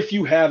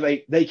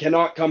they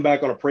cannot come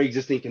back on a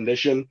pre-existing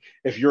condition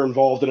if you're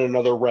involved in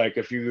another wreck,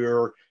 if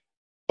you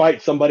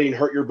fight somebody and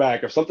hurt your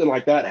back, if something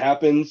like that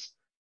happens,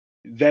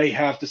 they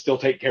have to still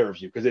take care of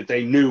you because it's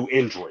a new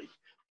injury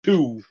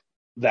to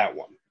that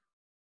one.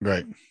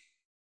 Right.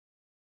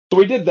 So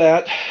we did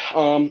that.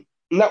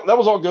 That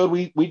was all good.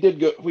 We did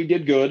good. We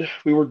did good.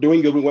 We were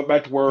doing good. We went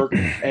back to work,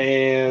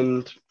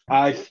 and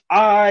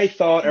I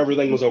thought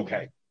everything was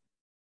okay.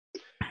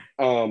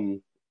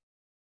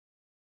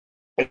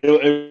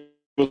 It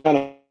was kind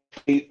of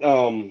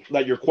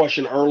that your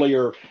question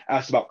earlier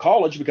asked about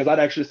college, because I'd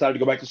actually decided to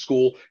go back to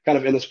school kind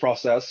of in this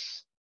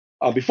process.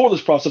 Before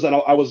this process, and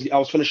I was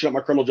finishing up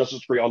my criminal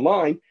justice degree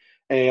online,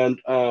 and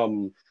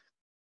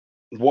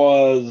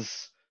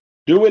was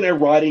doing a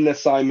writing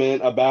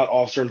assignment about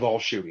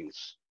officer-involved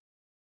shootings.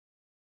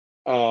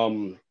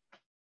 And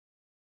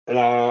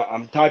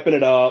I'm typing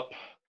it up,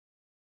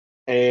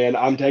 and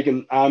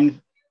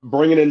I'm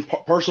bringing in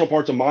personal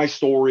parts of my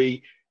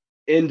story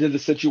into the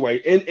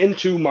situation,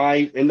 into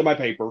my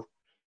paper,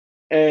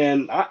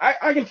 and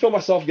I can feel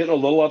myself getting a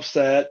little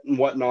upset and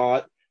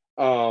whatnot.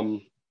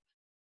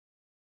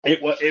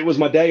 It was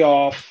my day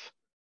off.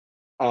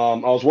 I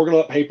was working on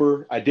that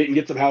paper. I didn't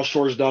get some house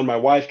chores done. My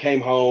wife came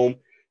home.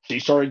 She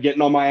started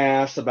getting on my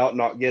ass about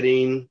not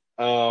getting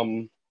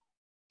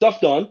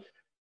stuff done.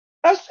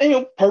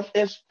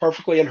 It's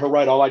perfectly in her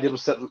right. All I did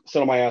was sit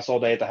on my ass all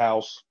day at the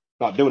house,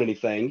 not doing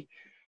anything.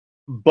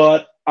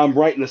 But I'm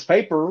writing this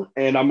paper,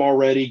 and I'm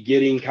already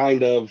getting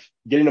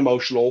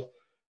emotional,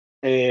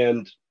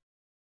 and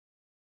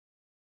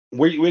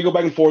we go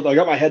back and forth. I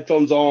got my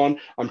headphones on.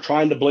 I'm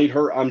trying to bleed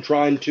her. I'm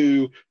trying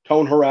to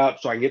tone her out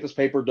so I can get this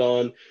paper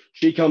done.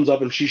 She comes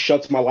up and she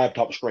shuts my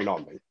laptop screen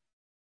on me.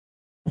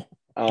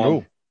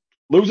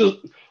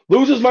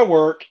 Loses my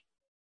work.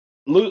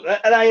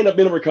 And I end up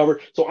being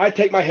recovered. So I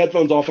take my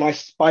headphones off and I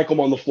spike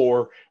them on the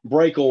floor,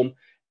 break them.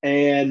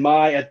 And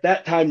my, at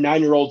that time,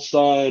 9-year-old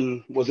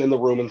son was in the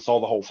room and saw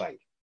the whole thing.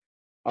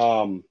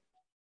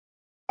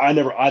 I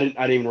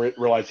didn't even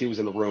realize he was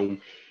in the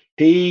room.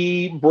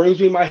 He brings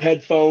me my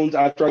headphones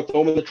after I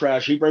throw them in the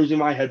trash. He brings me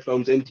my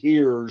headphones in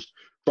tears,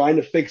 trying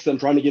to fix them,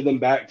 trying to give them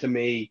back to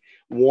me,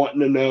 wanting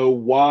to know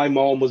why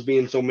mom was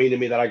being so mean to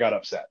me that I got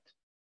upset.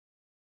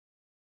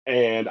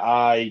 And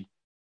I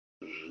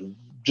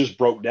just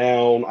broke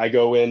down. I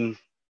go into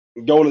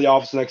the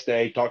office the next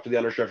day, talk to the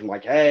undersheriff. I'm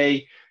like,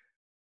 hey,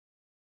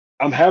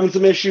 I'm having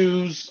some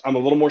issues. I'm a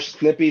little more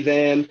snippy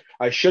than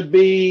I should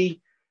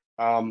be.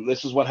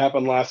 This is what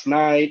happened last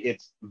night.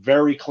 It's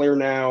very clear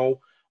now.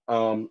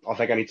 I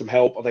think I need some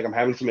help. I think I'm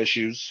having some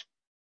issues.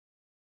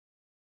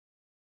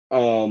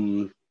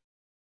 Another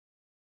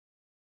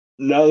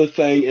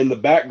thing in the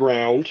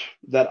background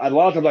that a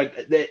lot of times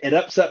it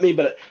upset me,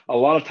 but a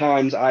lot of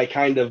times I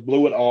kind of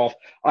blew it off.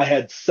 I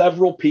had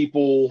several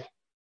people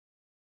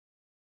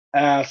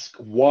ask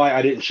why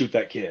I didn't shoot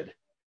that kid.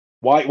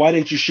 Why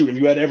didn't you shoot him?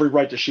 You had every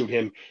right to shoot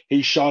him.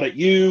 He shot at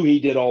you.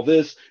 He did all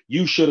this.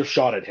 You should have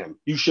shot at him.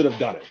 You should have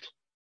done it.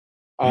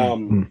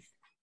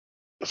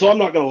 So I'm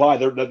not going to lie.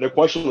 The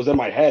question was in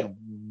my head.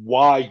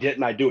 Why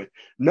didn't I do it?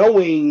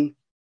 Knowing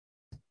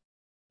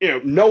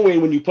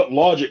when you put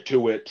logic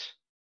to it,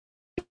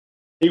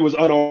 he was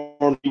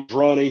unarmed. He was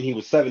running. He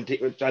was 17.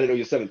 I didn't know he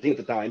was 17 at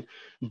the time,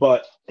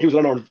 but he was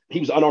unarmed.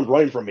 He was unarmed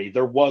running from me.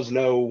 There was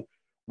no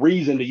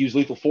reason to use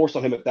lethal force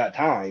on him at that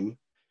time.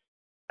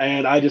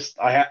 And I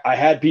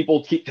had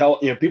people keep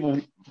telling,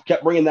 people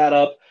kept bringing that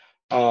up.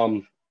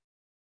 So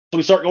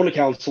we started going to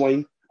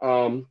counseling.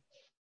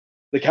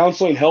 The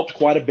counseling helped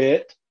quite a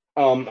bit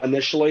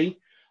initially.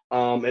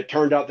 It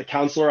turned out the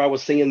counselor I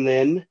was seeing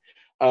then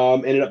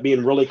ended up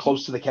being really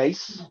close to the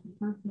case.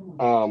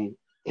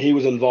 He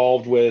was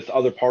involved with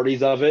other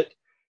parties of it,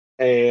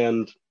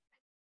 and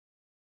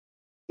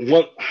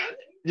what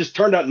just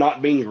turned out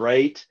not being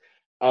great.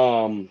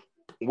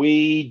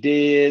 We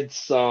did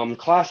some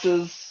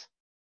classes.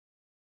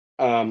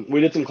 And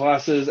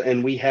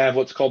we have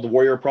what's called the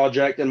Warrior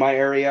Project in my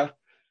area.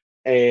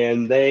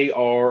 And they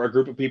are a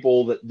group of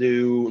people that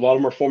do, a lot of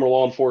them are former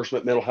law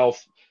enforcement, mental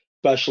health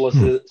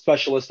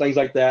specialists, things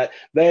like that.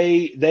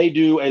 They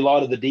do a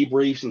lot of the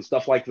debriefs and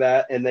stuff like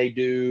that. And they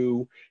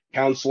do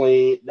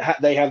counseling.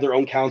 They have their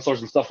own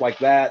counselors and stuff like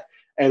that.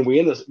 And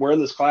we're in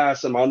this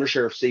class, and my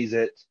undersheriff sees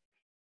it,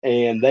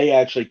 and they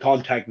actually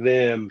contact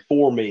them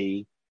for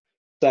me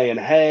saying,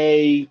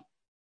 hey,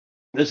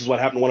 this is what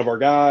happened to one of our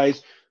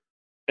guys.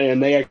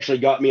 And they actually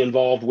got me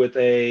involved with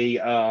with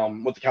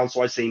the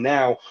counsel I see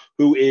now,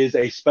 who is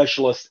a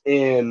specialist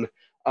in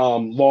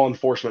law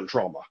enforcement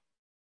trauma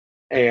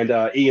and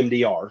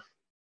EMDR.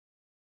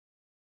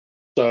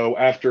 So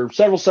after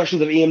several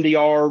sessions of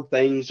EMDR,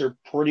 things are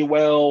pretty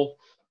well,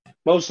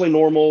 mostly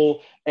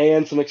normal,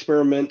 and some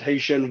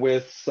experimentation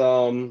with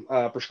some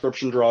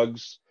prescription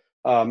drugs,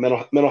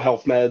 mental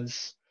health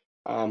meds.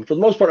 For the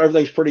most part,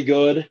 everything's pretty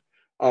good.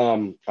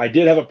 I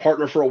did have a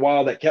partner for a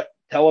while that kept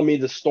telling me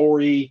the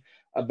story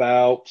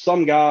about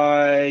some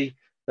guy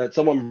that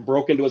someone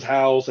broke into his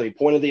house and he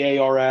pointed the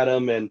AR at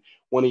him. And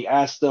when he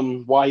asked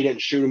him why he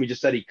didn't shoot him, he just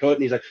said he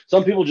couldn't. He's like,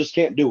 some people just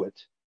can't do it.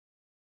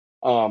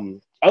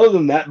 Other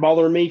than that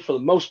bothering me, for the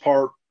most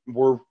part,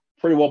 we're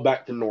pretty well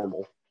back to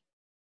normal.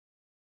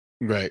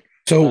 Right.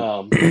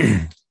 So,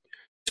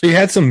 so you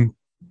had some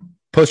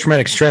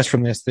post-traumatic stress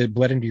from this that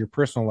bled into your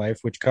personal life,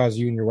 which caused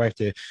you and your wife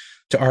to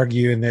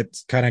argue, and that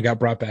kind of got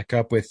brought back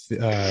up with,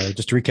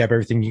 just to recap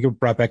everything, you got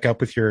brought back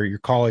up with your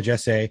college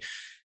essay,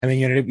 and then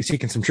you ended up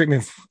seeking some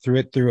treatment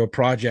through a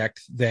project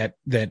that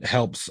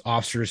helps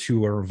officers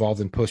who are involved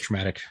in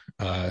post-traumatic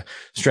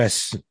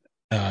stress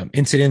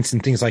incidents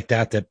and things like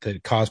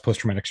that cause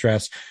post-traumatic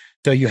stress.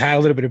 So you had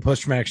a little bit of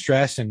post-traumatic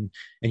stress, and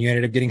you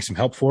ended up getting some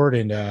help for it,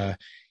 and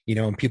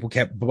and people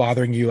kept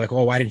bothering you like,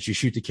 oh, why didn't you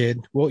shoot the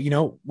kid? Well,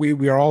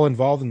 we are all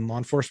involved in law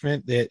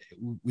enforcement, that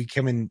we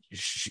come in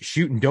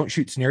shoot and don't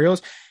shoot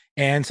scenarios.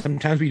 And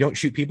sometimes we don't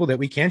shoot people that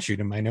we can shoot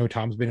them. I know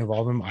Tom's been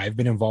involved in them. I've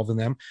been involved in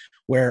them,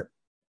 where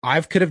I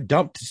could have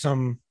dumped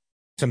some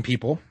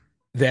people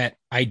that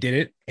I did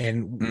it.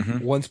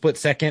 And one split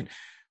second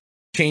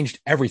changed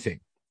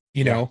everything.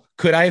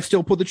 Could I have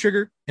still pulled the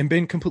trigger and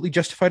been completely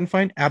justified and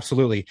fine?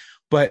 Absolutely.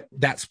 But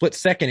that split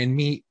second and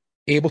me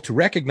able to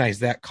recognize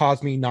that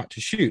caused me not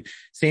to shoot.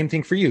 Same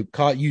thing for you.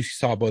 You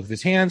saw both of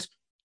his hands.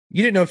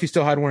 You didn't know if he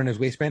still had one in his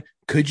waistband.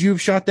 Could you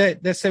have shot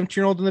that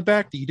 17-year-old in the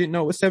back that you didn't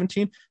know it was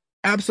 17?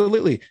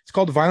 Absolutely. It's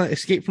called a violent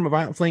escape from a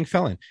violent fleeing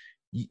felon.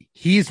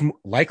 He's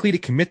likely to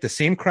commit the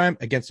same crime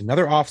against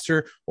another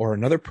officer or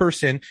another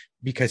person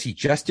because he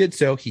just did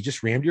so. He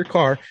just rammed your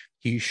car.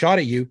 He shot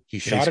at you.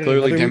 He's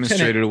clearly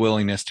demonstrated a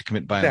willingness to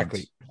commit violence.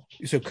 Exactly.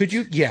 So could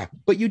you? Yeah,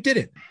 but you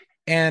didn't.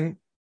 And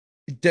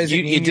does it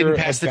mean it didn't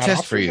pass the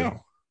test for you?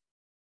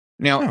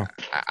 No. Now,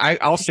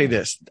 I'll say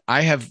this: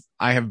 I have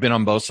been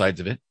on both sides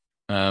of it.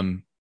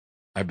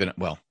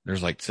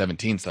 There's like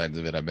 17 sides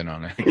of it I've been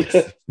on. I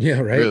guess. Yeah,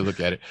 right. Really look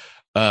at it.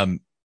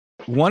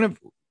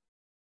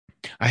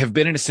 I have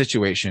been in a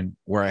situation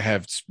where I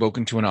have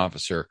spoken to an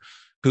officer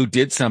who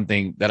did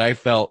something that I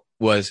felt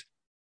was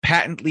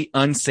patently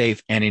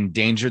unsafe and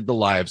endangered the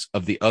lives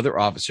of the other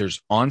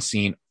officers on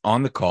scene,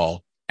 on the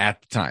call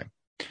at the time.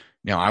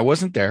 Now, I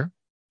wasn't there,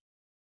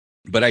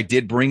 but I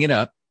did bring it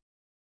up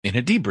in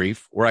a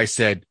debrief where I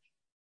said,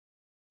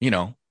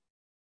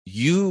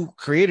 you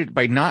created,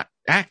 by not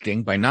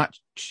acting, by not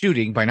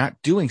shooting, by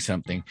not doing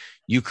something,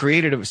 you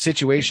created a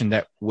situation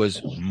that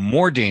was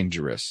more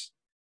dangerous.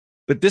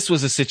 But this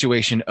was a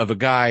situation of a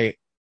guy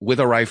with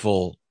a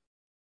rifle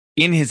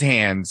in his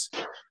hands,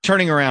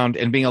 turning around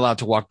and being allowed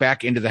to walk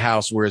back into the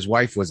house where his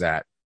wife was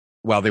at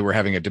while they were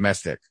having a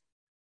domestic.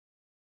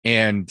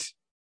 And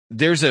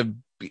there's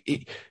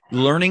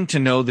learning to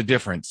know the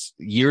difference,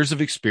 years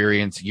of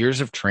experience, years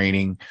of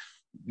training,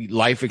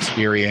 life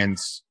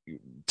experience,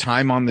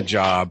 time on the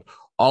job,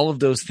 all of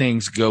those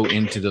things go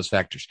into those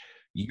factors.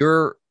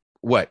 You're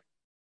what?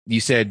 You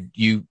said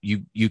you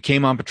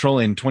came on patrol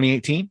in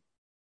 2018?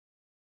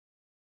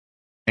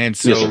 And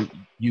so Yes,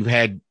 you've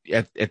had,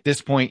 at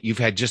this point, you've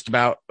had just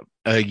about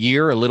a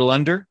year, a little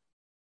under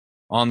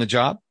on the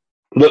job?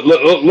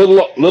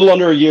 little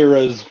under a year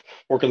as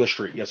working the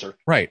street. Yes, sir.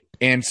 Right.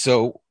 And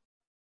so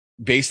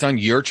based on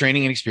your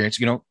training and experience,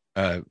 we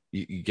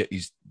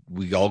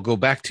all go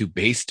back to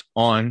based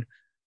on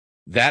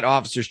that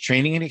officer's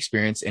training and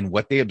experience and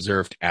what they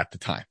observed at the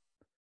time.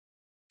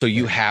 So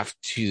you have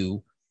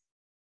to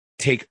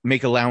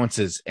make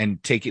allowances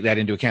and take that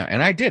into account.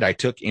 And I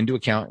took into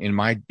account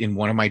in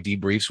one of my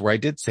debriefs where I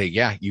did say,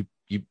 yeah,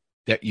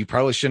 you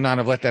probably should not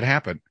have let that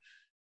happen.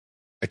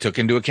 I took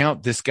into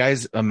account this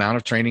guy's amount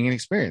of training and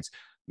experience.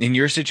 In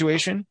your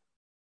situation,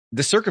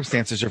 the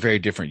circumstances are very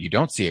different. You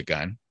don't see a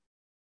gun,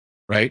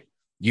 right?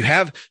 You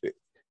have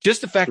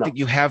just the fact that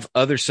you have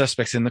other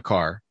suspects in the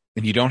car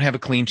and you don't have a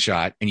clean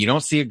shot and you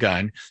don't see a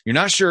gun. You're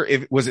not sure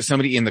was it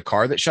somebody in the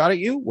car that shot at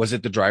you? Was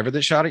it the driver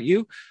that shot at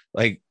you?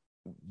 Like,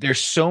 there's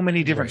so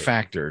many different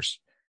factors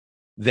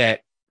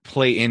that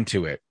play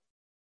into it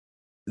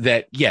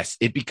that, yes,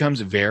 it becomes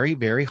very,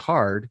 very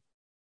hard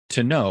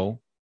to know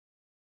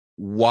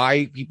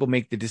why people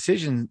make the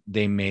decision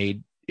they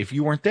made if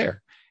you weren't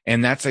there.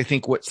 And that's, I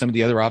think, what some of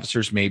the other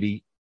officers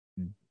maybe,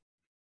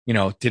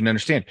 didn't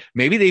understand.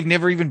 Maybe they've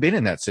never even been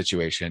in that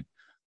situation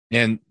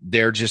and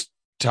they're just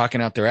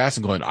talking out their ass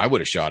and going, I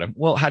would have shot him.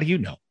 Well, how do you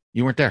know?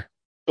 You weren't there.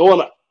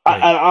 Well,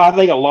 I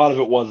think a lot of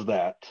it was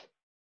that.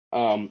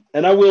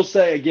 And I will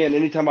say again,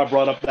 anytime I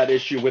brought up that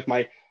issue with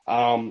my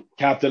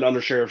captain,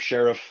 undersheriff,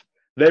 sheriff,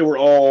 they were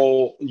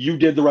all, you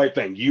did the right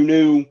thing. You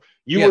knew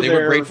you were there. They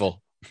were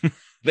grateful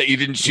that you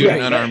didn't shoot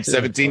an unarmed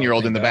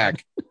 17-year-old in the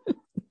back.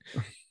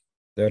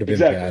 That would have been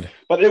bad.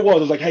 But it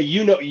was like, hey,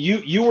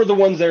 you were the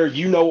ones there.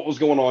 You know what was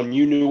going on.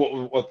 You knew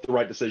what the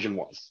right decision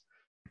was.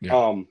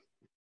 Yeah.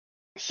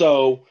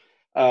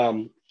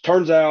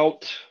 Turns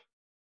out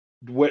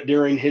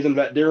during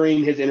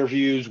his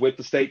interviews with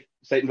the state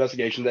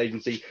investigations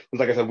agency,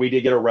 like I said, we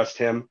did arrest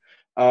him.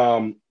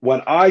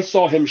 When I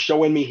saw him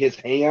showing me his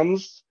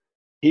hands,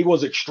 he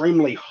was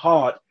extremely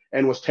hot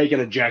and was taking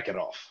a jacket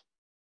off.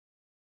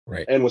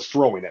 Right. And was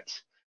throwing it.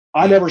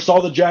 I never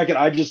saw the jacket.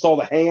 I just saw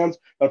the hands.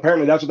 But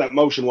apparently that's what that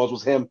motion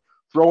was him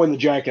throwing the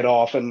jacket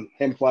off and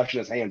him flashing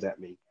his hands at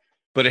me.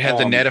 But it had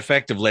the net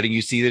effect of letting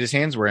you see that his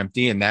hands were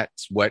empty, and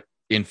that's what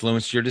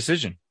influenced your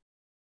decision.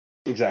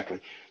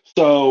 Exactly.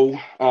 So,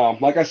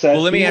 like I said...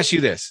 Well, let me ask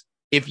you this.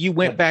 If you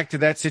went back to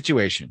that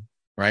situation,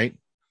 right,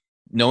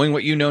 knowing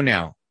what you know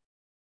now,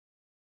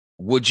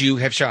 would you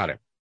have shot him?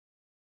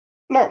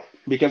 No,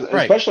 because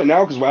especially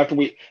now, because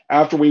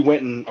after we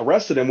went and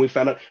arrested him, we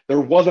found out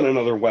there wasn't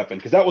another weapon.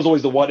 Because that was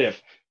always the what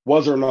if.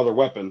 Was there another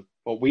weapon?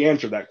 Well, we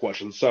answered that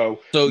question.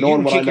 So you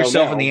can kick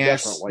yourself in the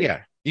ass. Definitely.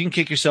 Yeah, you can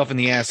kick yourself in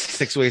the ass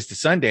 6 ways to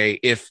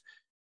Sunday if,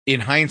 in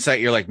hindsight,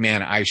 you're like,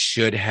 man, I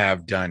should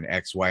have done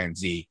X, Y, and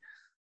Z.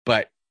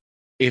 But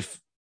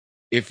if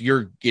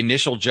your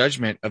initial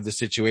judgment of the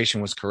situation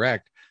was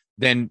correct,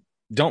 then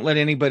don't let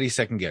anybody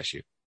second guess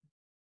you.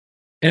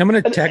 And I'm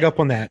going to tag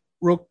up on that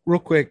real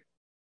quick.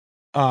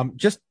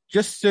 Just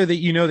so that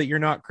you know that you're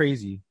not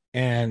crazy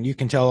and you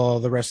can tell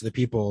all the rest of the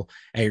people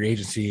at your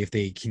agency if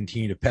they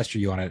continue to pester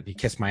you on it, you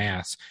kiss my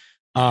ass.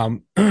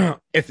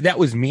 If that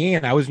was me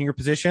and I was in your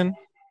position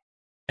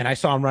and I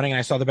saw him running and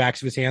I saw the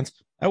backs of his hands,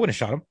 I wouldn't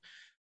have shot him.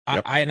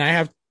 Yep. I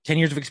have 10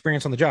 years of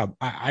experience on the job.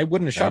 I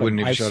wouldn't have shot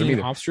him.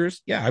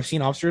 I've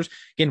seen officers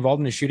get involved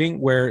in a shooting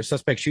where a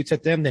suspect shoots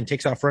at them, then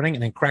takes off running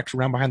and then cracks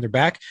around behind their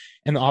back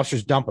and the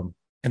officers dump him.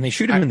 And they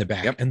shoot him in the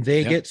back, and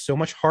they get so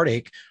much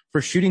heartache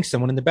for shooting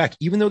someone in the back,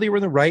 even though they were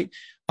in the right.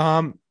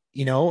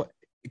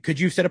 Could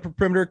you set up a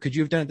perimeter? Could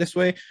you have done it this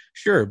way?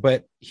 Sure,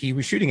 but he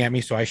was shooting at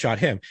me, so I shot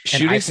him.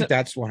 And I think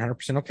that's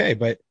 100% okay.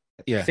 But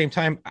at the same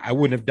time, I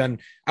wouldn't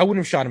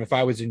have shot him if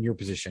I was in your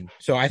position.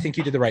 So I think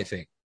you did the right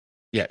thing.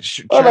 Yeah.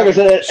 Like I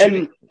said,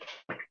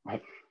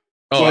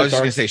 I was just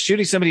going to say,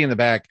 shooting somebody in the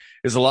back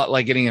is a lot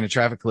like getting in a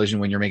traffic collision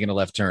when you're making a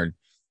left turn.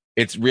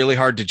 It's really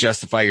hard to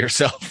justify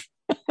yourself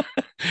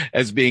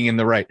as being in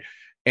the right.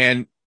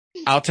 And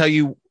I'll tell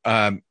you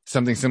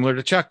something similar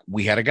to Chuck.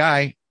 We had a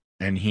guy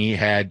and he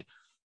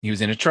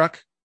was in a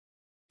truck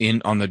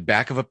on the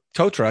back of a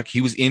tow truck.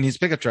 He was in his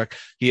pickup truck.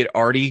 He had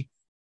already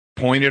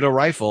pointed a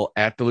rifle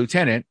at the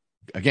lieutenant.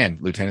 Again,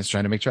 lieutenant's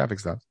trying to make traffic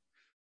stops.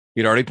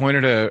 He'd already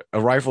pointed a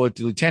rifle at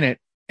the lieutenant.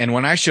 And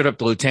when I showed up,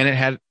 the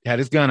lieutenant had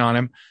his gun on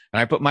him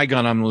and I put my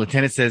gun on him. The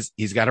lieutenant says,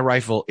 he's got a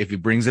rifle. If he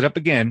brings it up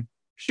again,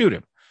 shoot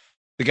him.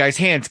 The guy's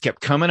hands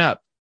kept coming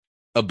up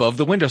above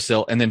the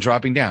windowsill and then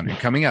dropping down and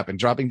coming up and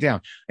dropping down.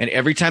 And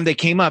every time they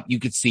came up, you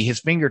could see his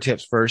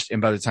fingertips first.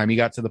 And by the time he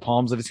got to the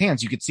palms of his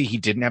hands, you could see he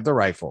didn't have the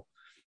rifle.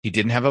 He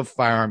didn't have a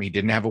firearm. He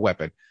didn't have a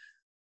weapon.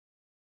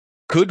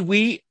 Could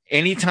we,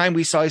 anytime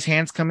we saw his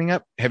hands coming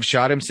up, have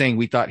shot him saying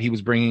we thought he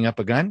was bringing up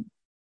a gun?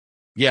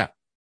 Yeah.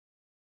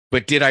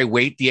 But did I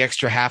wait the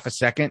extra half a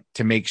second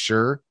to make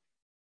sure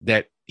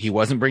that he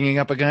wasn't bringing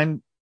up a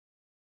gun?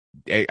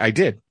 I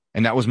did.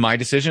 And that was my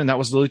decision. And that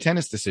was the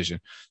lieutenant's decision.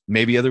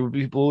 Maybe other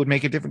people would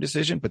make a different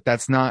decision, but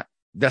that's not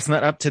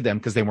up to them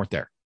because they weren't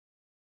there.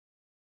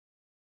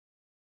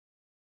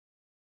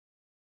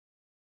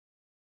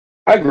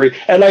 I agree.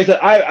 And like I said,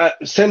 I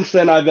since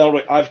then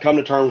I've come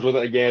to terms with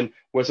it again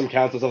with some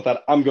counts and stuff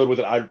that I'm good with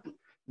it.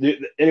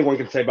 Anyone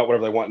can say about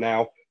whatever they want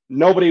now.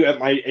 Nobody at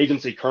my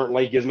agency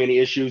currently gives me any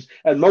issues,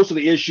 and most of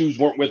the issues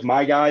weren't with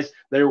my guys;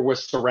 they were with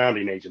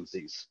surrounding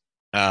agencies.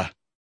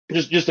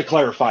 Just to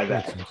clarify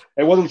that,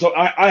 it wasn't so.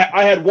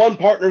 I had one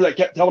partner that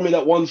kept telling me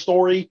that one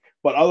story,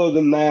 but other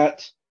than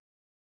that,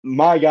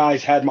 my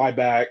guys had my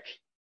back.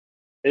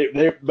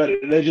 But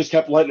they just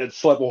kept letting it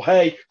slip. Well,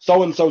 hey,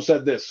 so and so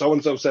said this, so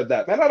and so said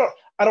that. Man,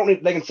 I don't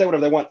need. They can say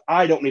whatever they want.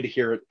 I don't need to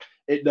hear it.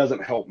 It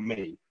doesn't help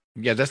me.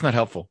 Yeah, that's not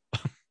helpful.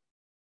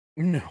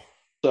 No.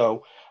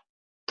 So,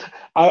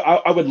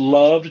 I would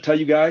love to tell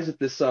you guys that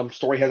this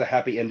story has a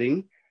happy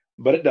ending,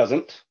 but it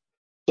doesn't.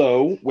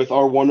 So, with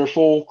our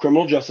wonderful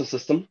criminal justice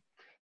system,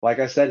 like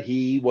I said,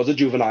 he was a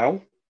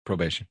juvenile.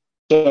 Probation.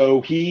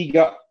 So he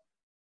got.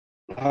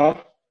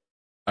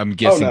 I'm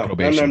guessing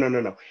probation.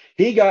 No.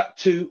 He got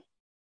to.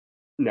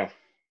 No.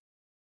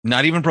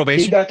 Not even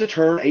probation? He got to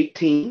turn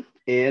 18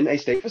 in a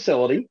state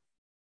facility.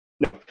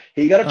 No.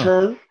 He got to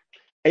turn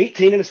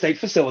 18 in a state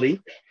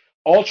facility.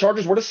 All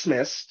charges were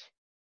dismissed,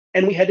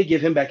 and we had to give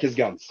him back his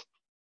guns.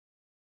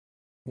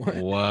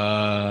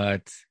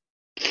 What?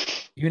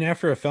 Even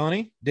after a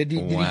felony? Did he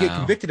get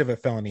convicted of a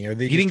felony? Or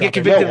he didn't get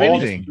convicted of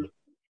anything.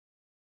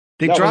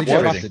 They dropped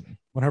everything.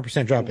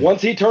 100% dropped it.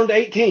 Once he turned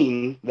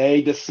 18,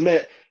 they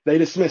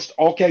dismissed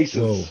all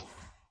cases. Whoa.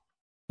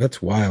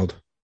 That's wild.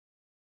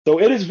 So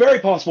it is very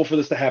possible for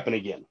this to happen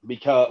again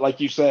because,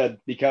 like you said,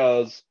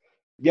 once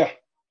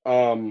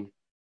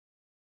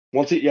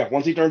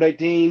he turned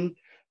 18,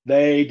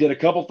 they did a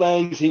couple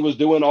things. He was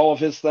doing all of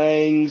his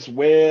things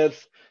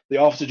with the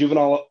Office of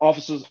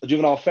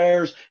Juvenile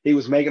Affairs. He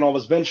was making all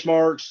his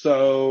benchmarks.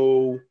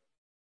 So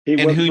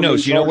who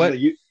knows? You know what?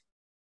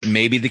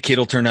 Maybe the kid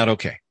will turn out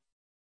okay.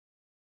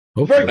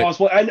 Very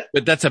possible.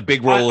 But that's a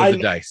big roll of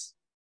the dice.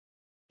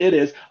 It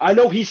is. I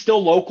know he's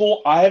still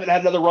local. I haven't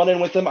had another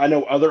run-in with him. I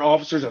know other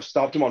officers have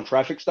stopped him on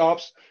traffic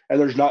stops, and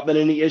there's not been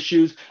any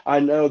issues. I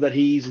know that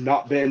he's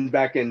not been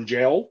back in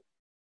jail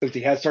since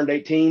he has turned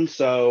 18.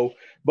 So,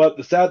 but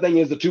the sad thing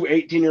is the two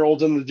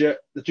 18-year-olds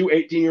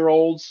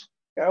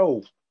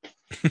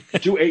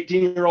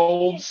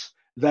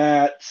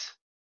that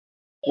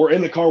were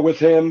in the car with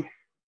him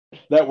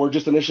that were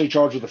just initially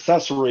charged with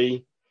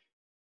accessory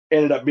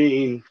ended up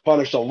being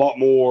punished a lot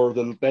more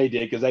than they did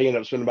because they ended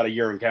up spending about a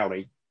year in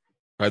county.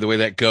 By the way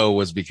that go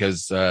was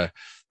because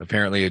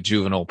apparently a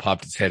juvenile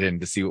popped its head in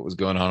to see what was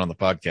going on the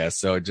podcast.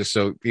 So just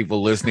so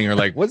people listening are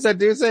like, what's that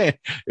dude saying?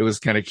 It was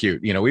kind of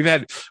cute. You know, we've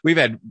had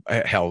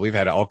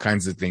all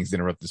kinds of things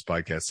interrupt this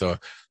podcast. So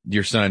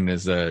your son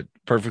is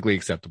perfectly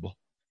acceptable.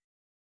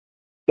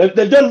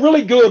 They've done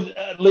really good.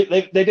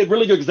 They did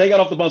really good because they got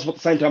off the bus at the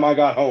same time I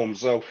got home.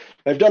 So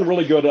they've done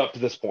really good up to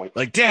this point.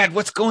 Like, Dad,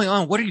 what's going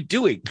on? What are you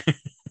doing?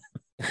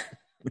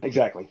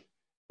 Exactly.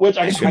 Which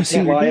I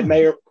can't lie.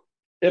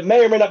 It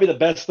may or may not be the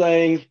best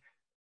thing.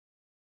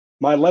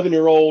 My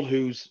 11-year-old,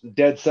 who's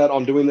dead set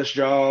on doing this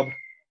job,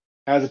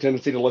 has a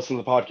tendency to listen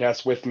to the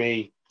podcast with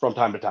me from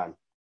time to time.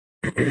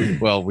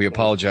 Well, we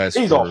apologize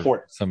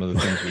for some of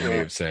the things we may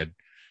have said.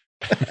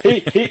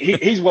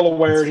 He's well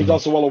aware. He's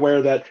also well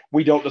aware that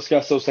we don't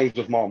discuss those things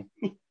with Mom.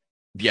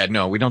 Yeah,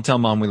 no, we don't tell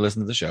Mom we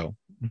listen to the show.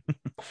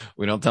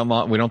 We don't tell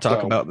Mom. We don't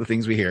talk about the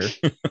things we hear.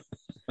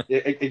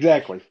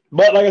 Exactly.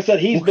 But like I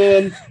said, he's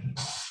been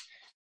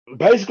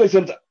basically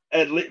since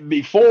I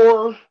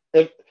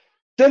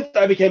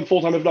became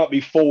full-time, if not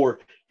before,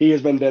 he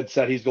has been dead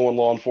set. He's going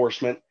law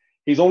enforcement.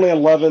 He's only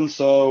 11,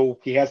 so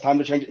he has time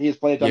to change. He has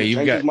plenty of time to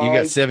change his mind.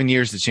 You got 7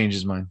 years to change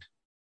his mind.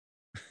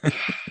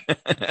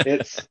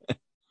 It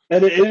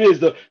is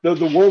the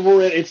world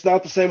we're in. It's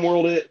not the same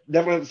world.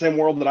 Definitely not the same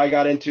world that I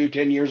got into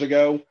 10 years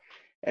ago.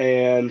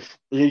 And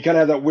you kind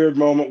of have that weird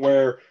moment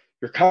where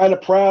you're kind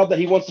of proud that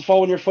he wants to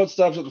follow in your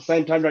footsteps at the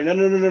same time. Like,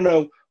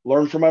 no.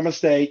 Learn from my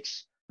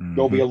mistakes. Mm-hmm.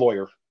 Go be a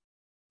lawyer.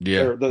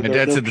 Yeah. My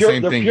dad said the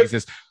same thing. He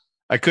says,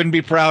 I couldn't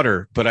be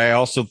prouder, but I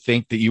also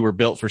think that you were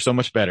built for so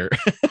much better.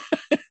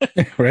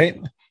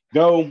 Right?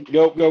 Go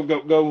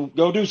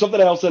do something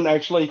else and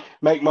actually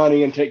make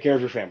money and take care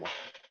of your family.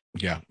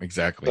 Yeah,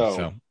 exactly.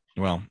 So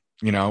well,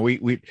 you know,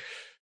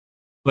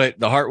 but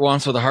the heart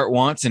wants what the heart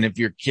wants. And if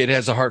your kid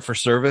has a heart for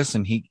service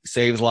and he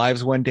saves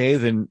lives one day,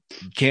 then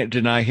you can't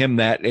deny him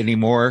that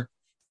anymore.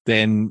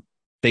 Then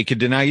they could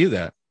deny you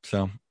that.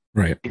 So,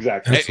 right.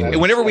 Exactly. Absolutely.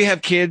 Whenever we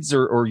have kids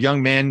or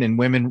young men and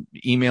women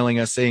emailing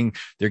us saying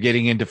they're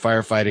getting into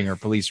firefighting or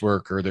police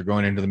work, or they're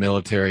going into the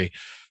military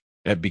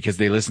because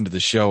they listen to the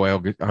show, I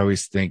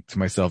always think to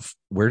myself,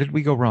 where did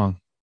we go wrong?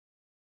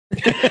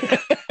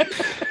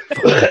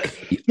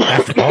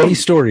 After all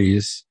these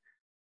stories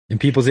and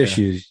people's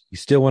issues, you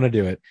still want to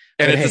do it.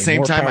 And at the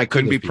same time, I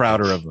couldn't be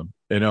prouder of them.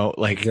 You know,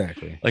 like,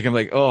 exactly. Like I'm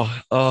like,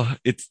 oh,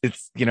 it's,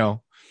 you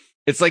know,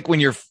 it's like when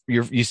you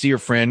see your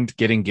friend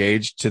get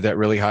engaged to that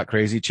really hot,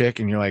 crazy chick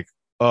and you're like,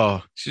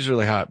 oh, she's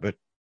really hot, but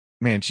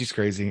man, she's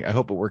crazy. I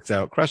hope it works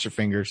out. Cross your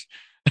fingers.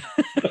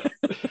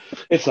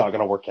 It's not going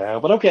to work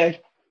out, but okay.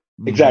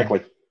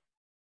 Exactly.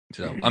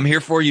 So I'm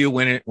here for you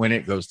when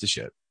it goes to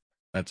shit.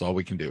 That's all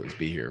we can do is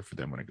be here for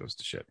them when it goes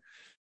to shit.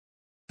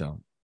 So,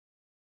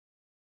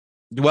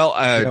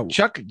 well,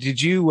 Chuck,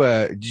 did you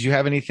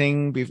have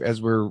anything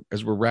as we're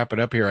wrapping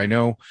up here? I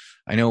know,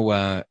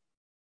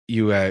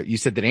 you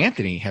said that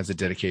Anthony has a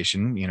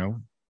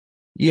dedication,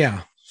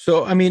 Yeah.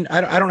 So, I mean,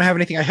 I don't have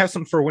anything. I have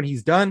something for when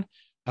he's done,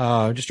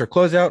 just our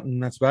closeout,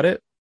 and that's about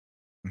it.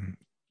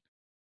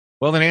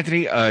 Well, then,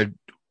 Anthony,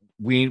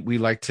 we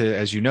like to,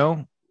 as you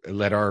know,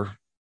 let our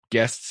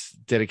guests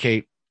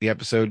dedicate the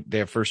episode. They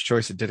have first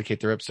choice to dedicate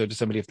their episode to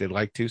somebody if they'd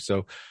like to.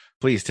 So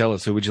please tell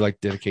us, who would you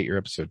like to dedicate your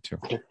episode to?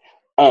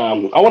 I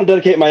want to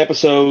dedicate my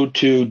episode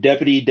to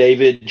Deputy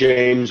David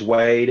James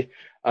Wade.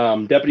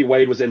 Deputy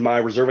Wade was in my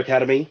Reserve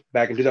Academy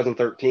back in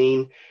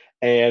 2013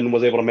 and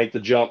was able to make the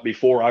jump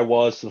before I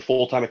was to the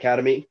full-time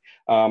academy.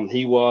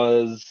 He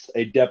was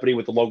a deputy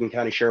with the Logan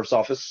County Sheriff's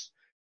Office.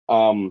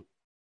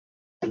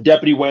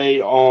 Deputy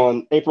Wade,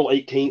 on April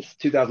 18th,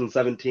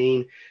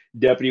 2017,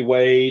 Deputy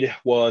Wade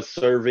was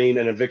serving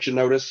an eviction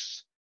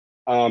notice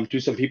to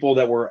some people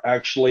that were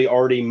actually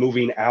already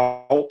moving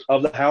out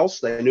of the house.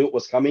 They knew it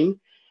was coming.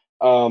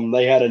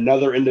 They had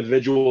another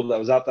individual that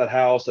was at that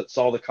house that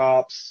saw the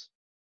cops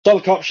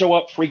show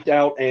up, freaked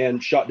out,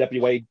 and shot Deputy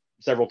Wade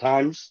several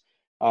times.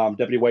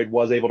 Deputy Wade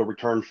was able to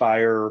return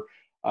fire,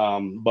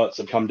 but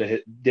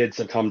did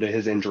succumb to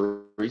his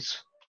injuries.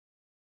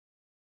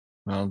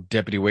 Well,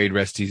 Deputy Wade,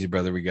 rest easy,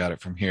 brother. We got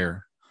it from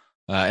here.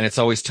 And it's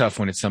always tough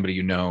when it's somebody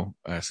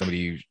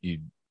somebody you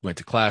went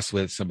to class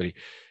with, somebody,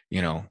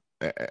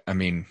 I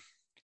mean,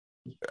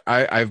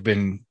 I've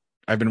been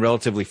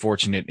relatively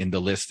fortunate in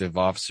the list of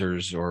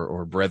officers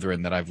or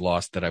brethren that I've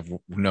lost that I've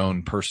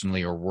known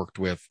personally or worked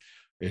with.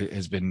 It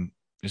has been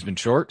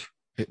short,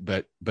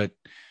 but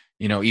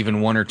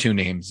even one or two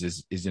names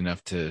is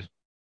enough to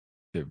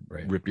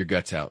rip your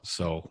guts out.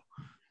 So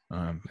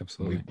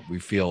absolutely, we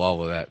feel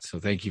all of that. So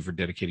thank you for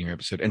dedicating your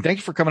episode, and thank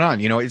you for coming on.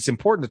 It's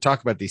important to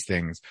talk about these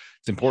things.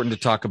 It's important to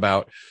talk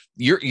about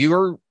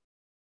you're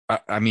one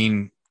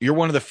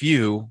of the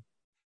few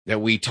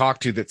that we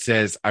talked to that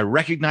says, I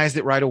recognized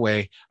it right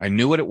away. I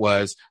knew what it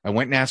was. I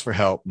went and asked for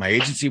help. My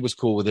agency was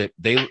cool with it.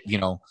 They,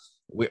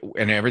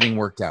 and everything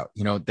worked out.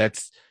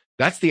 That's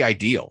the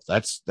ideal.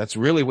 That's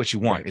really what you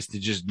want, is to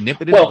just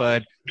nip it in the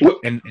bud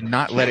and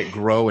not let it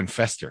grow and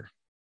fester.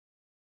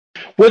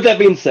 With that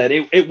being said,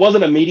 it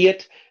wasn't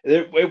immediate.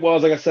 It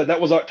was, like I said,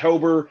 that was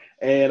October,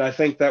 and I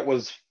think that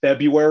was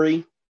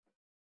February.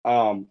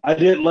 I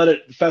didn't let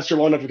it fester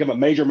long enough to become a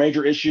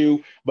major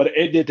issue, but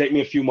it did take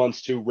me a few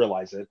months to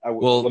realize it.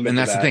 And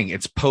that's the thing.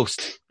 It's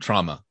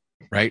post-trauma,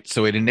 right?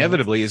 So it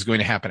inevitably is going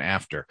to happen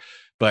after.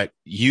 But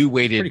you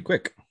waited pretty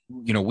quick,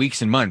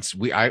 weeks and months.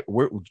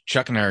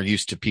 Chuck and I are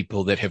used to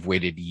people that have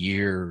waited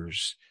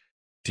years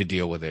to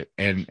deal with it,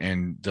 and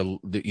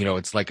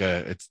it's like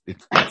it's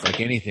like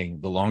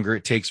anything. The longer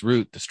it takes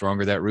root, the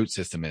stronger that root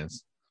system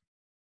is.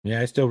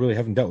 Yeah, I still really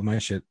haven't dealt with my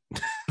shit.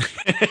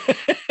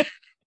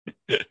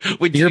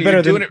 You're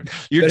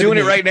doing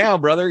it right now,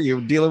 brother.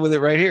 You're dealing with it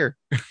right here.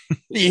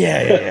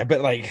 Yeah.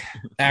 But like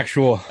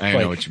actual, I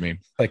know what you mean.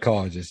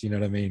 Psychologist, you know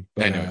what I mean?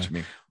 But, I know what you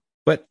mean.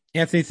 But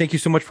Anthony, thank you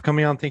so much for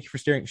coming on. Thank you for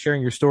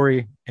sharing your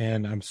story,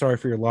 and I'm sorry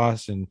for your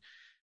loss. And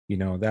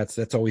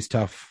that's always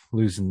tough,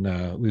 losing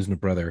a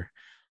brother.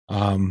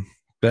 But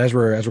as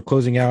we're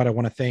closing out, I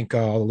want to thank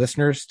all the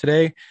listeners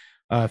today.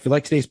 If you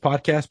like today's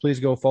podcast, please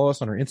go follow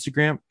us on our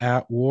Instagram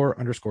at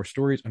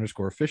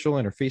 @war_stories_official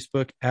and our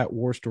Facebook at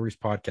War Stories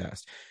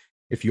Podcast.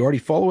 If you already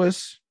follow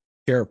us,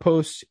 share our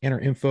posts and our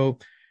info.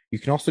 You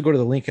can also go to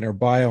the link in our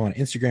bio on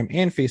Instagram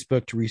and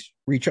Facebook to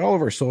reach all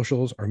of our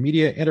socials, our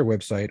media, and our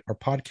website. Our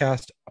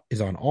podcast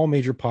is on all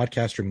major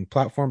podcast streaming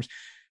platforms,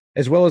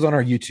 as well as on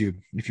our YouTube.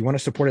 If you want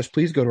to support us,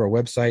 please go to our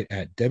website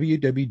at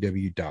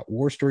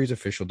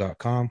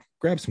www.warstoriesofficial.com.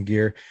 Grab some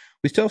gear.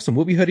 We still have some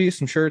Whoopie hoodies,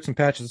 some shirts, some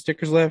patches, and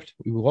stickers left.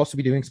 We will also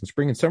be doing some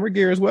spring and summer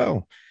gear as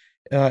well.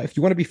 If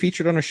you want to be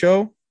featured on a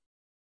show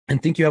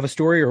and think you have a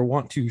story or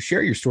want to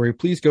share your story,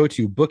 please go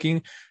to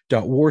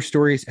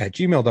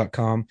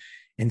booking.warstories@gmail.com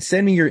and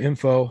send me your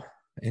info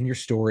and your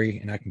story,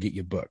 and I can get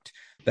you booked.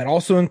 That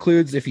also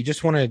includes if you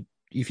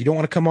don't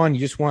want to come on,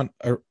 you just want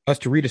us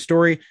to read a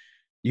story,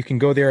 you can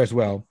go there as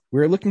well.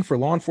 We're looking for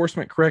law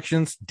enforcement,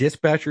 corrections,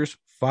 dispatchers,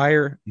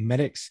 fire,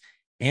 medics,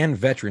 and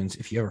veterans.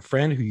 If you have a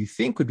friend who you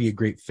think would be a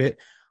great fit,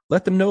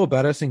 let them know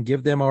about us and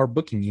give them our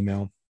booking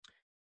email.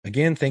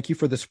 Again, thank you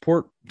for the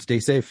support. Stay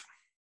safe.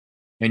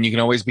 And you can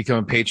always become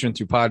a patron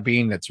through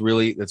Podbean. That's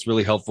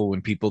really helpful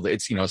when people,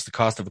 it's the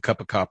cost of a cup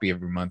of coffee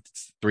every month.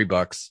 It's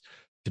 $3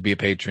 to be a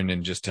patron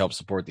and just to help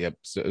support the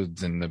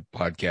episodes and the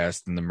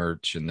podcast and the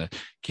merch, and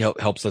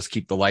helps us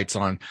keep the lights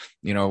on.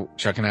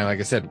 Chuck and I, like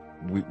I said,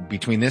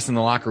 between this and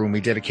the locker room, we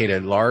dedicate a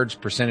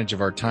large percentage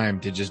of our time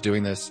to just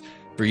doing this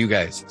for you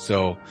guys.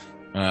 So,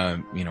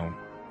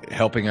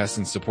 helping us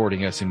and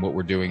supporting us in what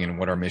we're doing and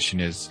what our mission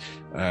is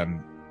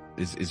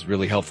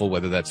really helpful,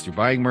 whether that's through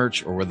buying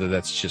merch or whether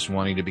that's just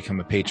wanting to become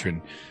a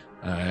patron.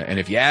 And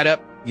if you add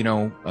up,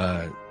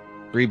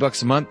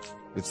 $3 a month,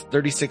 it's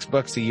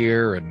 $36 a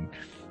year. And,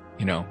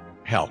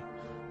 hell,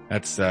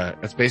 that's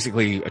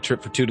basically a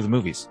trip for two to the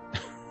movies.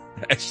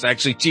 It's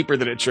actually cheaper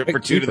than a trip for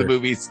two to the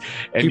movies.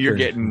 And you're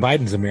getting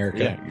Biden's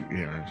America.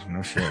 Yeah,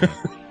 no shit.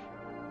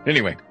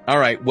 Anyway. All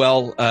right.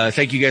 Well,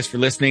 thank you guys for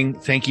listening.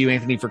 Thank you,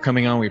 Anthony, for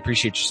coming on. We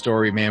appreciate your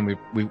story, man.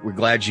 We're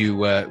glad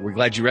you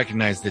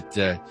recognized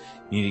that,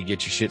 you need to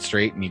get your shit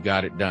straight and you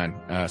got it done,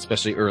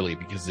 especially early,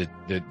 because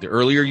the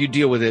earlier you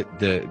deal with it,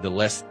 the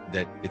less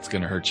that it's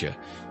going to hurt you.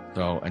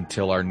 So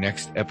until our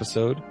next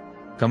episode,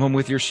 come home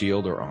with your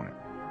shield or on it.